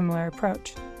institute a similar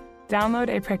approach. Download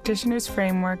A Practitioner's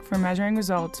Framework for Measuring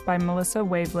Results by Melissa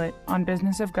Wavelet on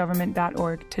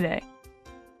businessofgovernment.org today.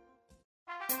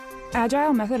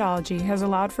 Agile methodology has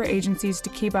allowed for agencies to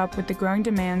keep up with the growing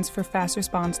demands for fast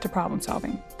response to problem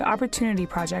solving. The Opportunity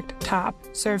Project, TOP,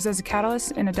 serves as a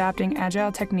catalyst in adapting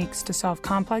agile techniques to solve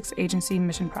complex agency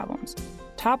mission problems.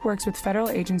 TOP works with federal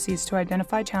agencies to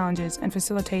identify challenges and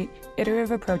facilitate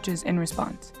iterative approaches in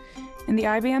response. In the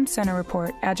IBM Center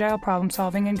report, Agile Problem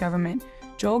Solving in Government,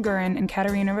 Joel Gurin and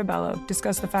Katerina Rebello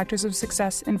discuss the factors of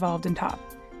success involved in TOP.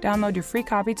 Download your free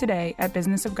copy today at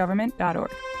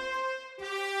businessofgovernment.org.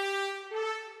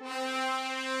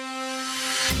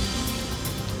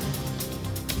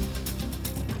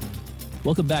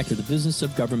 Welcome back to the Business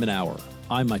of Government Hour.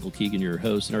 I'm Michael Keegan, your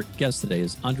host, and our guest today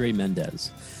is Andre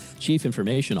Mendes, Chief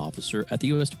Information Officer at the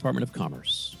U.S. Department of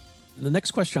Commerce. And the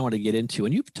next question I want to get into,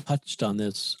 and you've touched on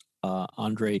this,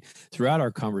 Andre, throughout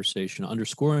our conversation,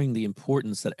 underscoring the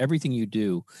importance that everything you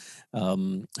do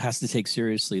has to take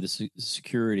seriously the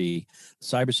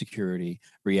cybersecurity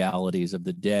realities of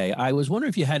the day. I was wondering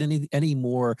if you had any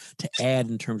more to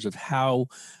add in terms of how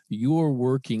you're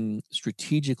working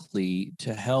strategically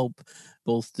to help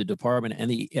both the department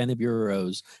and the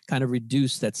bureaus kind of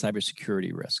reduce that cybersecurity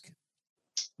risk.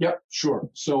 Yep, sure.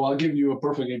 So I'll give you a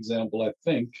perfect example, I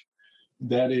think,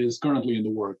 that is currently in the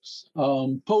works.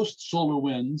 Post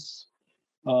SolarWinds,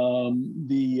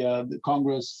 the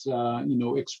Congress,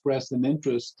 expressed an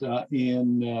interest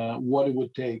in what it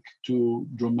would take to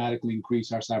dramatically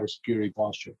increase our cybersecurity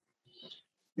posture,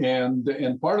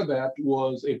 and part of that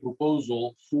was a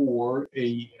proposal for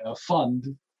a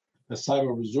fund, a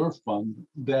cyber reserve fund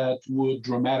that would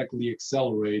dramatically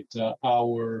accelerate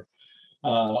our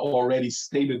already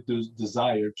stated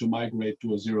desire to migrate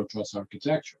to a zero trust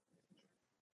architecture.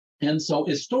 And so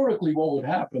historically, what would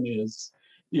happen is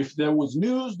if there was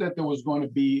news that there was going to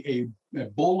be a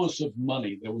bolus of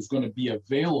money that was going to be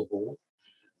available,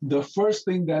 the first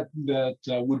thing that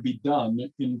would be done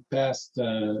in past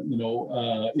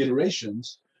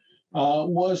iterations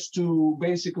was to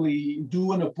basically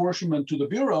do an apportionment to the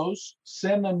bureaus,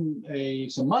 send them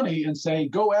some money and say,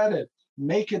 go at it,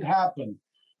 make it happen,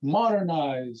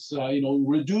 modernize,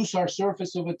 reduce our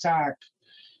surface of attack.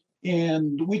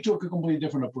 And we took a completely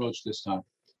different approach this time.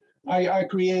 I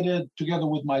created, together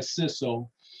with my CISO,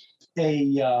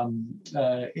 a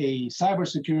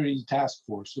cybersecurity task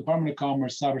force, Department of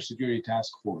Commerce cybersecurity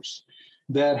task force,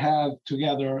 that have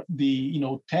together the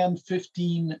 10,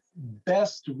 15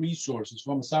 best resources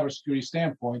from a cybersecurity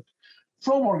standpoint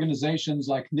from organizations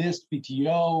like NIST,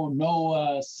 PTO,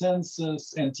 NOAA,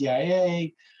 Census,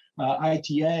 NTIA,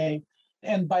 ITA.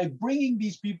 And by bringing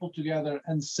these people together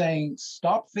and saying,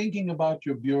 stop thinking about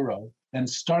your bureau and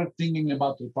start thinking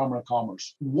about the Department of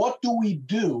Commerce. What do we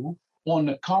do on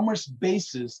a commerce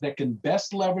basis that can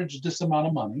best leverage this amount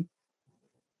of money,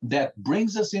 that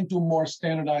brings us into a more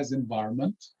standardized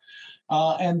environment,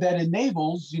 and that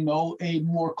enables, a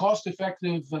more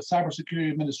cost-effective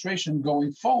cybersecurity administration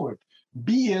going forward?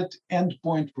 Be it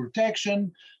endpoint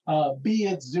protection, be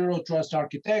it zero trust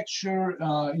architecture,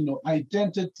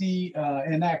 identity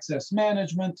and access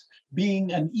management,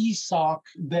 being an ESOC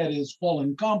that is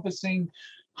all-encompassing.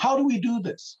 How do we do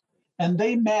this? And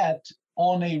they met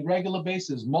on a regular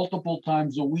basis, multiple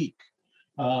times a week,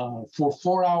 for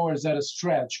 4 hours at a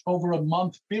stretch over a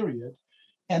month period.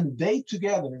 And they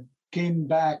together came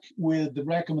back with the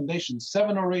recommendations,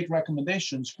 7 or 8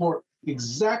 recommendations for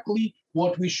exactly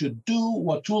what we should do,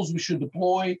 what tools we should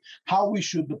deploy, how we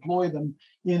should deploy them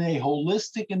in a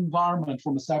holistic environment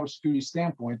from a cybersecurity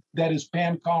standpoint that is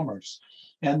pan-commerce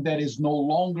and that is no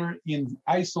longer in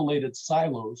isolated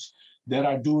silos that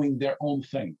are doing their own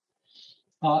thing.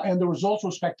 And the results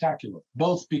were spectacular,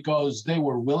 both because they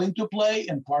were willing to play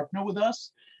and partner with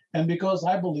us, and because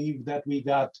I believe that we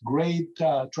got great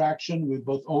traction with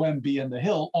both OMB and the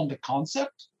Hill on the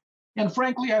concept. And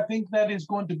frankly, I think that is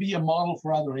going to be a model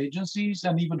for other agencies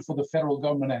and even for the federal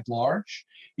government at large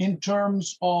in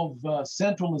terms of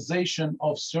centralization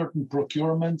of certain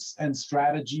procurements and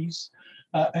strategies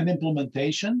and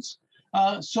implementations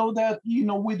so that,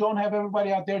 we don't have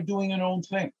everybody out there doing their own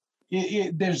thing.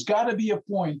 There's got to be a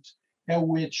point at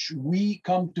which we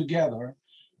come together,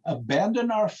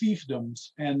 abandon our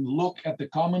fiefdoms, and look at the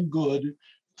common good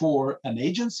for an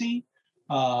agency,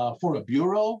 for a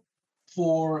bureau,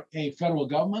 for a federal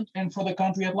government, and for the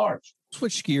country at large.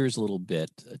 Switch gears a little bit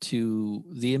to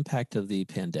the impact of the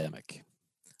pandemic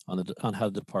on how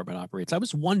the department operates. I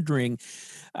was wondering,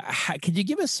 could you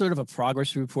give us sort of a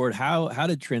progress report? How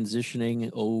did transitioning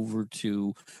over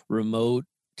to remote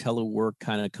telework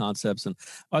kind of concepts, and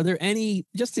are there any,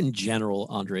 just in general,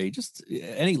 Andre, just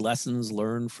any lessons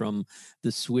learned from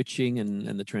the switching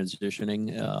and the transitioning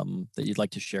that you'd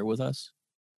like to share with us?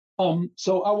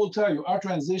 So I will tell you, our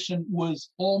transition was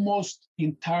almost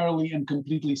entirely and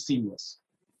completely seamless.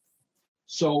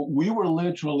 So we were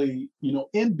literally,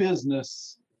 in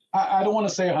business. I don't want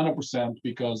to say 100%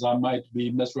 because I might be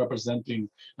misrepresenting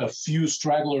a few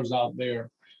stragglers out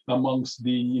there amongst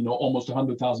the, almost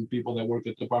 100,000 people that work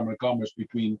at the Department of Commerce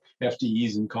between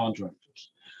FTEs and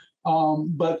contractors.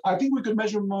 But I think we could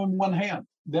measure them on one hand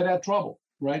that had trouble,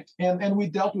 right? And we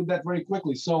dealt with that very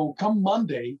quickly. So come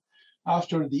Monday,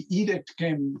 after the edict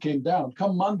came down,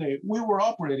 come Monday, we were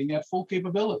operating at full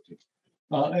capability.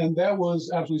 And that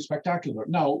was absolutely spectacular.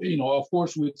 Now, of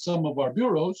course, with some of our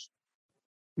bureaus,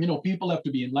 people have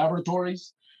to be in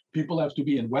laboratories, people have to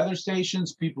be in weather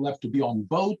stations, people have to be on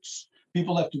boats,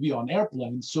 people have to be on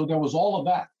airplanes. So there was all of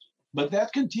that. But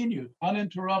that continued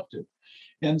uninterrupted.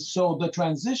 And so the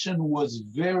transition was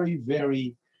very,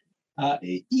 very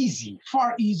easy,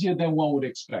 far easier than one would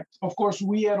expect. Of course,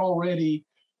 we had already,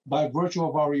 by virtue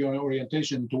of our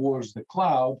orientation towards the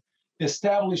cloud,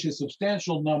 establish a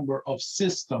substantial number of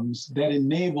systems that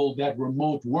enable that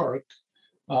remote work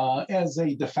as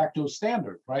a de facto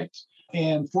standard, right?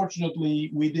 And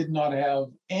fortunately, we did not have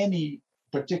any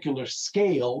particular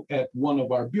scale at one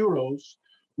of our bureaus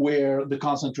where the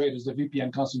concentrators, the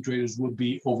VPN concentrators, would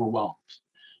be overwhelmed.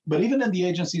 But even in the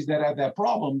agencies that had that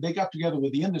problem, they got together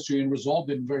with the industry and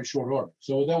resolved it in very short order.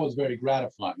 So that was very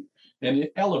gratifying. And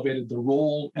it elevated the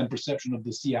role and perception of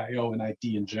the CIO and IT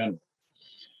in general.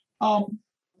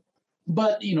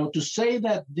 But, to say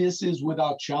that this is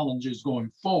without challenges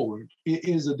going forward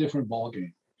is a different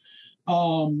ballgame.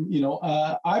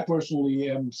 I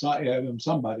personally am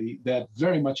somebody that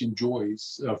very much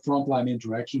enjoys frontline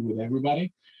interaction with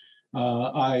everybody.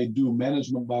 I do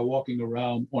management by walking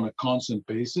around on a constant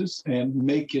basis and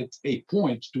make it a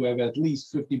point to have at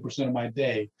least 50% of my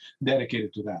day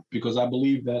dedicated to that, because I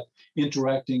believe that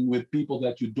interacting with people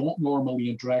that you don't normally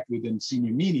interact with in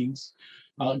senior meetings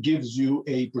gives you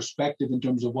a perspective in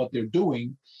terms of what they're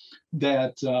doing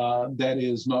that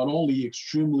is not only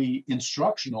extremely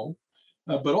instructional,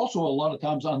 but also a lot of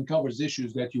times uncovers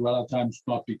issues that you a lot of times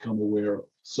not become aware of.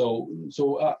 So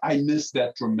I miss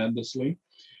that tremendously.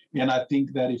 And I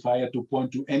think that if I had to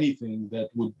point to anything that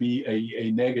would be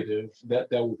a negative, that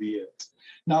would be it.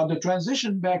 Now, the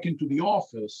transition back into the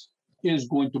office is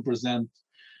going to present,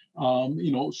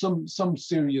 some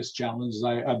serious challenges,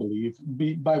 I believe,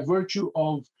 by virtue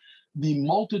of the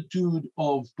multitude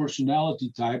of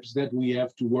personality types that we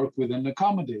have to work with and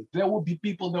accommodate. There will be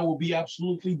people that will be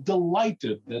absolutely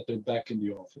delighted that they're back in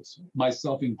the office,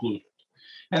 myself included.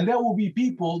 And there will be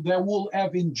people that will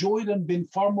have enjoyed and been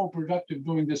far more productive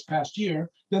during this past year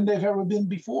than they've ever been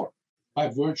before, by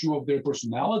virtue of their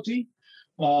personality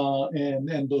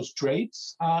and those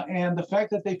traits, and the fact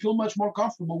that they feel much more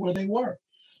comfortable where they were.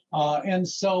 And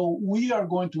so we are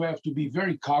going to have to be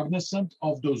very cognizant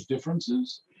of those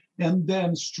differences and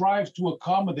then strive to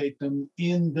accommodate them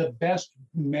in the best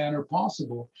manner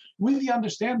possible, with the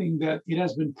understanding that it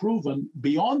has been proven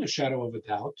beyond a shadow of a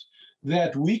doubt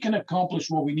that we can accomplish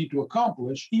what we need to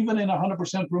accomplish even in a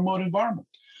 100% remote environment.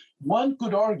 One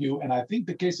could argue, and I think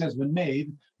the case has been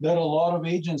made, that a lot of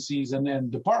agencies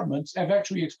and departments have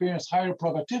actually experienced higher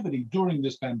productivity during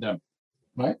this pandemic,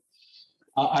 right?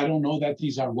 I don't know that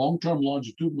these are long-term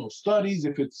longitudinal studies,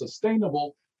 if it's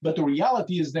sustainable, but the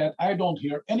reality is that I don't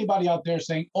hear anybody out there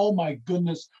saying, oh my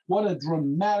goodness, what a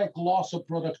dramatic loss of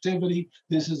productivity.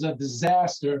 This is a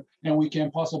disaster, and we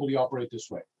can't possibly operate this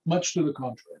way. Much to the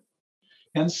contrary.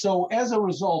 And so as a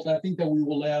result, I think that we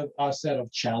will have a set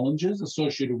of challenges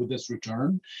associated with this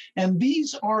return. And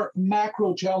these are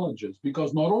macro challenges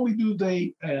because not only do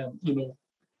they,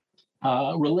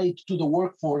 relate to the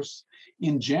workforce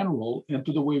in general and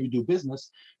to the way we do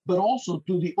business, but also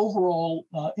to the overall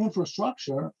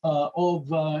infrastructure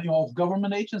of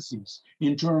government agencies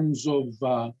in terms of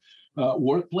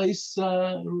workplace,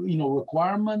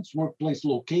 requirements, workplace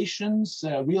locations,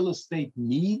 real estate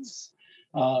needs.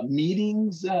 Meeting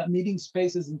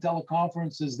spaces and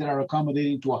teleconferences that are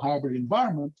accommodating to a hybrid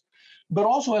environment, but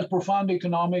also has profound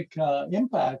economic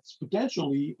impacts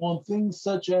potentially on things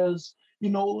such as,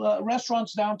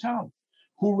 restaurants downtown,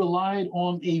 who relied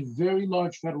on a very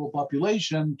large federal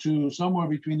population to somewhere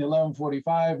between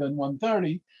 11:45 and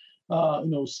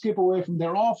 1:30, skip away from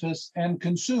their office and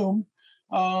consume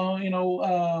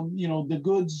the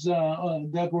goods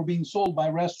that were being sold by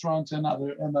restaurants and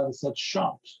other such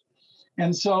shops.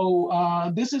 And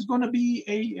so this is going to be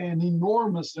an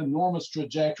enormous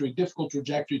trajectory, difficult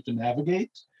trajectory to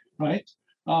navigate, right?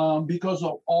 Because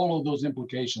of all of those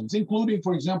implications, including,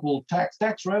 for example,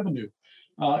 tax revenue.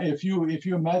 If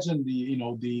you imagine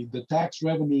the tax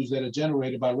revenues that are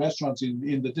generated by restaurants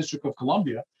in the District of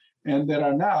Columbia, and that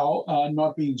are now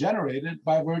not being generated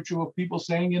by virtue of people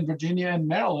staying in Virginia and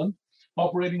Maryland,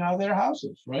 operating out of their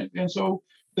houses, right? And so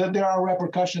that there are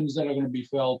repercussions that are going to be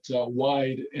felt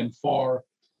wide and far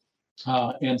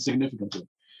and significantly.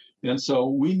 And so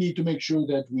we need to make sure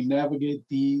that we navigate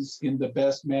these in the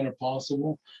best manner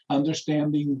possible,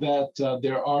 understanding that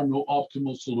there are no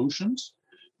optimal solutions,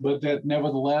 but that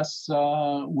nevertheless,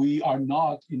 we are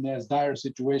not in as dire a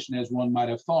situation as one might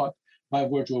have thought by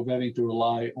virtue of having to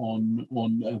rely on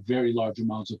very large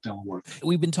amounts of telework.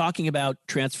 We've been talking about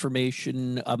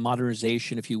transformation,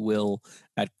 modernization, if you will,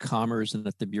 at Commerce and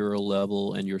at the Bureau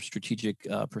level, and your strategic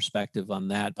perspective on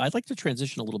that. I'd like to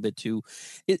transition a little bit to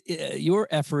your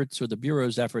efforts, or the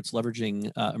Bureau's efforts,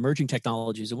 leveraging emerging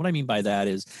technologies. And what I mean by that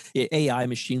is AI,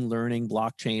 machine learning,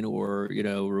 blockchain, or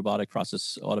robotic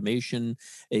process automation.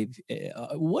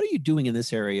 What are you doing in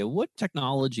this area? What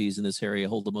technologies in this area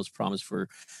hold the most promise for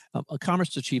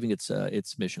Commerce achieving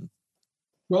its mission?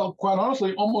 Well, quite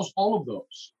honestly, almost all of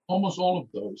those.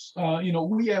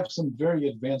 We have some very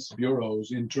advanced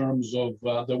bureaus in terms of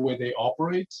the way they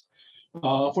operate.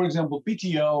 For example,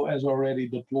 PTO has already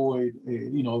deployed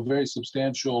a very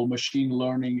substantial machine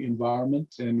learning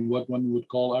environment and what one would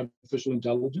call artificial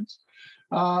intelligence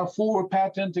for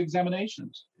patent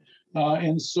examinations.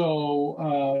 And so,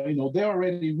 they're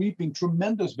already reaping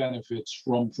tremendous benefits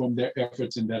from their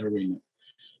efforts in that arena.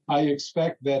 I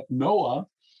expect that NOAA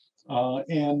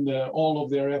and all of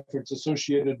their efforts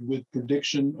associated with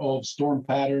prediction of storm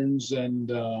patterns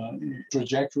and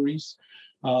trajectories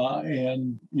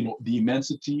and the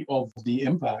immensity of the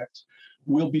impact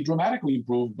will be dramatically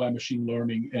improved by machine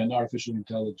learning and artificial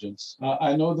intelligence.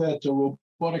 I know that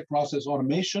robotic process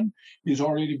automation is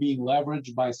already being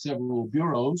leveraged by several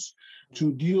bureaus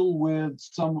to deal with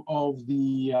some of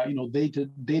the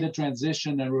data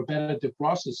transition and repetitive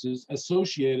processes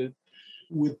associated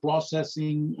with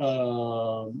processing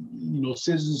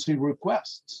citizenship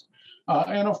requests.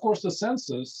 And of course, the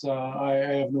census, I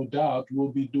have no doubt,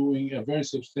 will be doing a very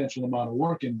substantial amount of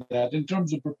work in that in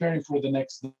terms of preparing for the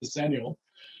next decennial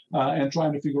and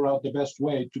trying to figure out the best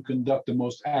way to conduct the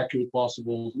most accurate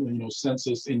possible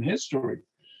census in history.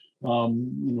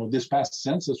 This past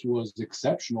census was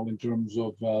exceptional in terms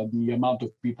of the amount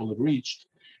of people it reached.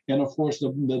 And of course,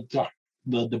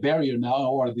 the barrier now,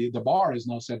 or the bar is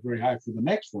now set very high for the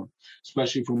next one,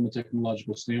 especially from a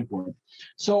technological standpoint.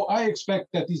 So I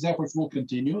expect that these efforts will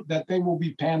continue, that they will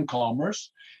be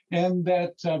pan-commerce, and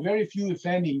that very few, if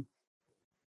any,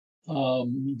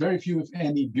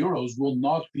 bureaus will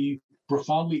not be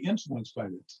profoundly influenced by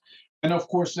it. And of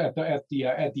course, at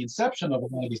the inception of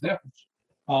one of these efforts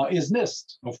is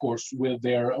NIST, of course, with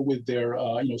their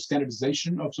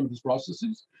standardization of some of these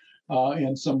processes.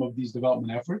 And some of these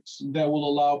development efforts that will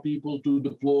allow people to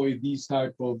deploy these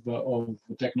type of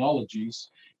technologies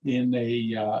in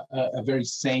a very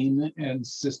sane and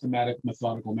systematic,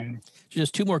 methodical manner.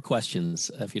 Just two more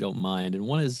questions, if you don't mind. And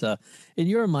one is, in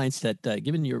your mindset,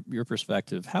 given your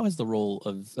perspective, how has the role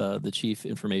of the Chief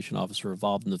Information Officer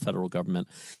evolved in the federal government?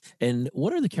 And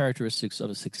what are the characteristics of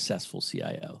a successful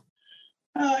CIO?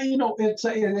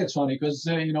 It's funny because,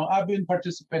 I've been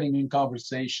participating in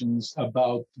conversations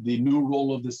about the new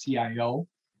role of the CIO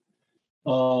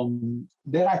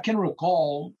that I can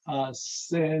recall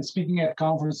speaking at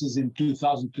conferences in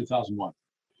 2000, 2001.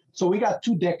 So we got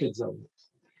 2 decades of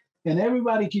it. And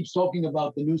everybody keeps talking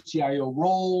about the new CIO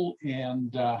role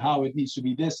and how it needs to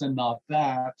be this and not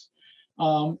that.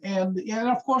 And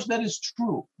of course, that is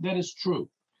true. That is true.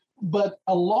 But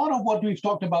a lot of what we've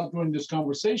talked about during this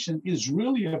conversation is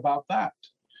really about that,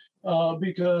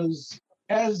 because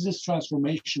as this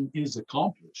transformation is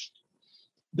accomplished,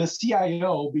 the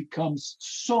CIO becomes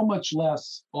so much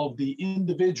less of the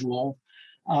individual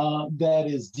that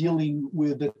is dealing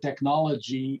with the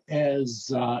technology as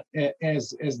the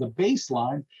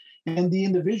baseline, and the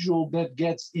individual that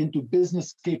gets into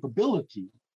business capability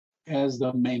as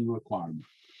the main requirement,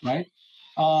 right?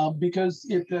 Because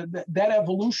that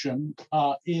evolution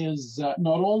is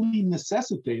not only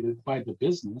necessitated by the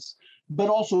business, but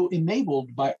also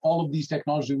enabled by all of these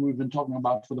technologies we've been talking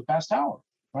about for the past hour,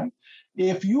 right?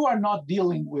 If you are not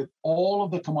dealing with all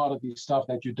of the commodity stuff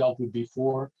that you dealt with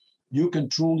before, you can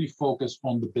truly focus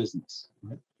on the business,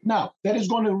 right? Now, that is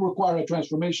going to require a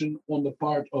transformation on the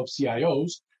part of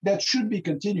CIOs that should be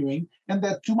continuing, and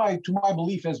that, to my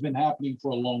belief, has been happening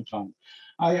for a long time.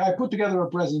 I put together a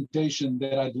presentation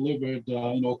that I delivered,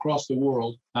 across the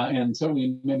world, and certainly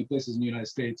in many places in the United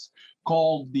States,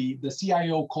 called the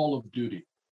CIO Call of Duty.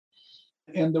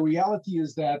 And the reality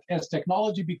is that as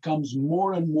technology becomes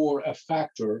more and more a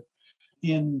factor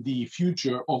in the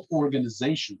future of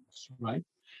organizations, right?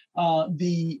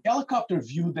 The helicopter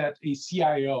view that a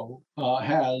CIO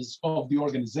has of the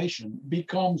organization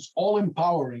becomes all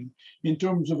empowering in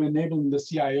terms of enabling the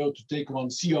CIO to take on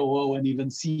COO and even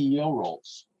CEO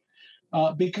roles.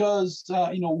 Because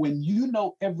when you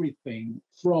know everything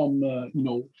from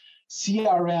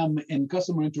CRM and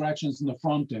customer interactions in the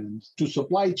front end to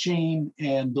supply chain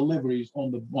and deliveries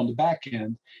on the back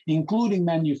end, including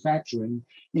manufacturing,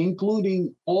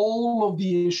 including all of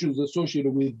the issues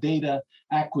associated with data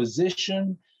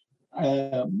acquisition,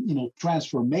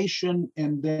 transformation,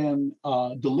 and then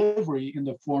delivery in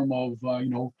the form of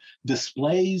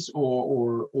displays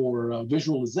or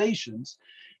visualizations,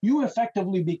 you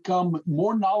effectively become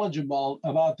more knowledgeable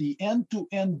about the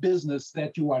end-to-end business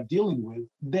that you are dealing with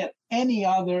than any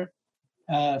other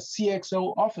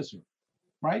CXO officer,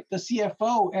 right? The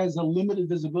CFO has a limited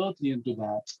visibility into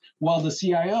that, while the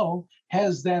CIO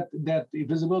has that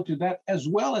visibility to that, as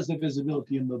well as the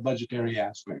visibility in the budgetary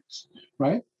aspects,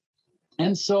 right?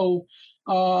 And so,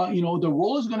 the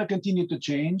role is going to continue to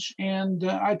change, and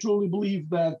I truly believe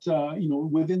that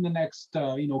within the next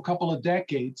couple of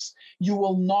decades, you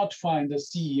will not find a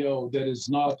CEO that is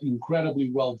not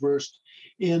incredibly well versed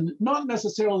in not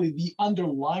necessarily the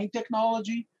underlying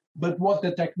technology, but what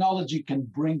the technology can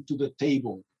bring to the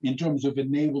table in terms of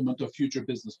enablement of future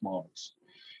business models.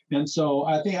 And so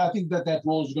I think that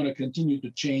role is going to continue to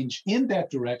change in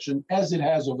that direction, as it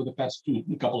has over the past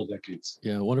couple of decades.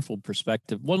 Yeah, wonderful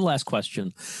perspective. One last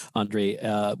question, Andre.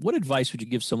 What advice would you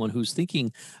give someone who's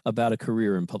thinking about a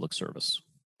career in public service?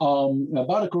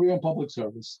 About a career in public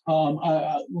service.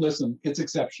 Listen, it's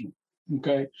exceptional.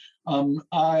 Okay.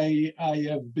 I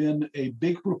have been a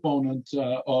big proponent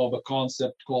of a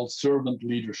concept called servant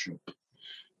leadership.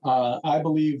 I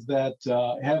believe that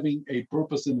having a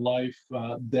purpose in life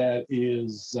that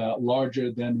is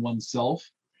larger than oneself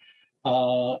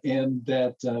and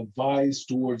that vies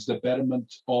towards the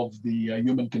betterment of the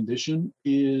human condition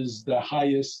is the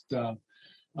highest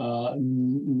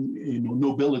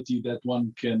nobility that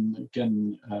one can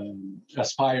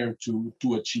aspire to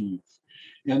achieve.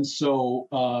 And so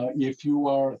if you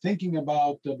are thinking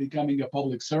about becoming a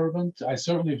public servant, I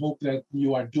certainly hope that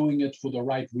you are doing it for the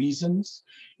right reasons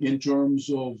in terms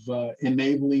of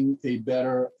enabling a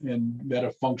better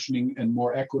functioning and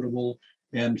more equitable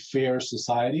and fair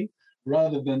society,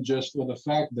 rather than just for the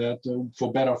fact that,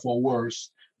 for better or for worse,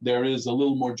 there is a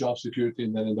little more job security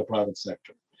than in the private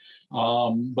sector.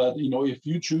 But if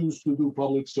you choose to do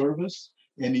public service,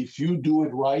 and if you do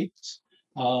it right,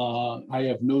 I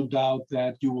have no doubt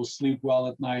that you will sleep well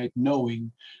at night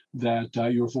knowing that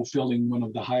you're fulfilling one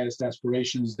of the highest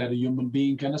aspirations that a human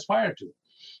being can aspire to.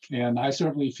 And I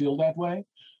certainly feel that way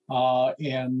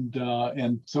and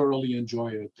thoroughly enjoy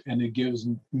it. And it gives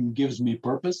me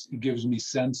purpose. It gives me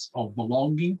sense of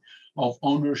belonging, of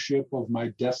ownership of my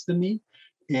destiny,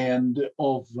 and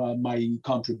of my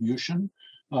contribution.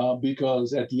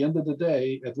 Because at the end of the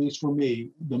day, at least for me,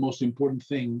 the most important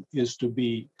thing is to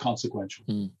be consequential.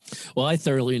 Well, I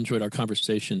thoroughly enjoyed our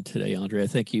conversation today, Andre. I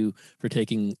thank you for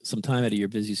taking some time out of your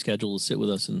busy schedule to sit with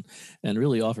us and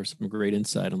really offer some great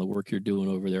insight on the work you're doing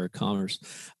over there at Commerce.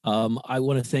 I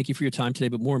want to thank you for your time today,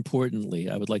 but more importantly,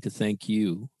 I would like to thank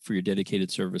you for your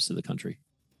dedicated service to the country.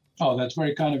 Oh, that's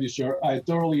very kind of you, sir. I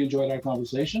thoroughly enjoyed our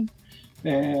conversation,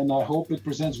 and I hope it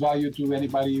presents value to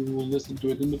anybody who will listen to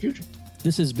it in the future.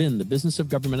 This has been the Business of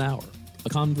Government Hour, a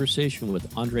conversation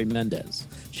with Andre Mendes,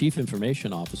 Chief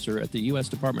Information Officer at the U.S.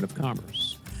 Department of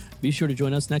Commerce. Be sure to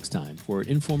join us next time for an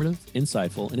informative,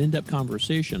 insightful, and in-depth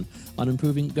conversation on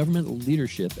improving government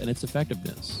leadership and its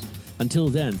effectiveness. Until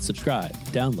then, subscribe,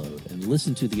 download, and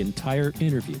listen to the entire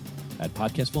interview at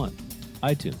Podcast One,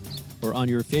 iTunes, or on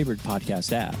your favorite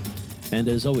podcast app. And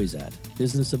as always at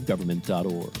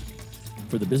businessofgovernment.org.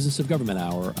 For the Business of Government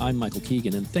Hour, I'm Michael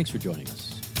Keegan, and thanks for joining us.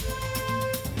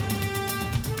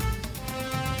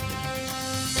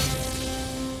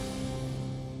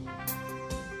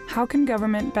 How can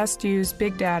government best use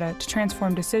big data to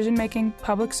transform decision-making,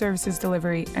 public services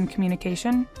delivery, and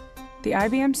communication? The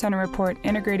IBM Center report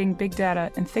Integrating Big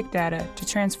Data and Thick Data to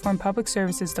Transform Public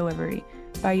Services Delivery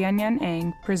by Yan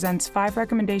Ang presents 5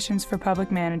 recommendations for public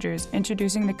managers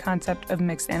introducing the concept of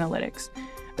mixed analytics.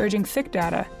 urging thick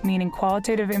data, meaning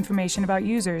qualitative information about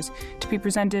users, to be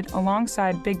presented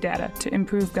alongside big data to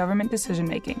improve government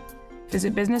decision-making.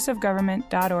 Visit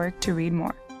businessofgovernment.org to read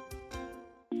more.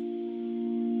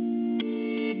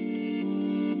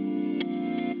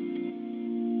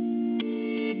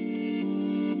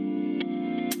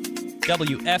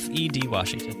 WFED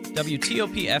Washington,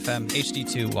 WTOP FM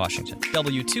HD2 Washington,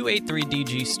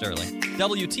 W283DG Sterling,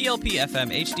 WTLP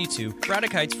FM HD2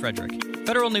 Braddock Heights Frederick.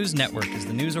 Federal News Network is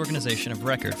the news organization of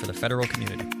record for the federal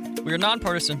community. We are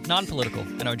nonpartisan, non-political,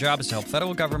 and our job is to help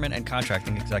federal government and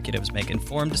contracting executives make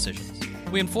informed decisions.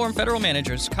 We inform federal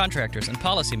managers, contractors, and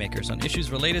policymakers on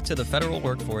issues related to the federal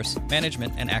workforce,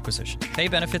 management, and acquisition, pay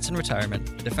benefits and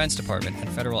retirement, the Defense Department, and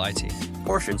federal IT.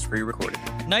 Portions pre-recorded.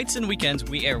 Nights and weekends,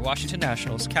 we air Washington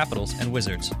Nationals, Capitals, and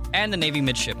Wizards, and the Navy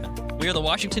Midshipmen. We are the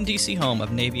Washington, D.C. home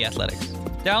of Navy Athletics.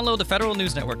 Download the Federal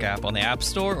News Network app on the App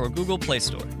Store or Google Play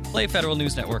Store. Play Federal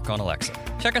News Network on Alexa.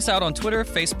 Check us out on Twitter,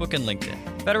 Facebook, and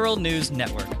LinkedIn. Federal News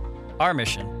Network. Our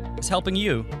mission is helping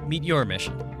you meet your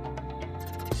mission.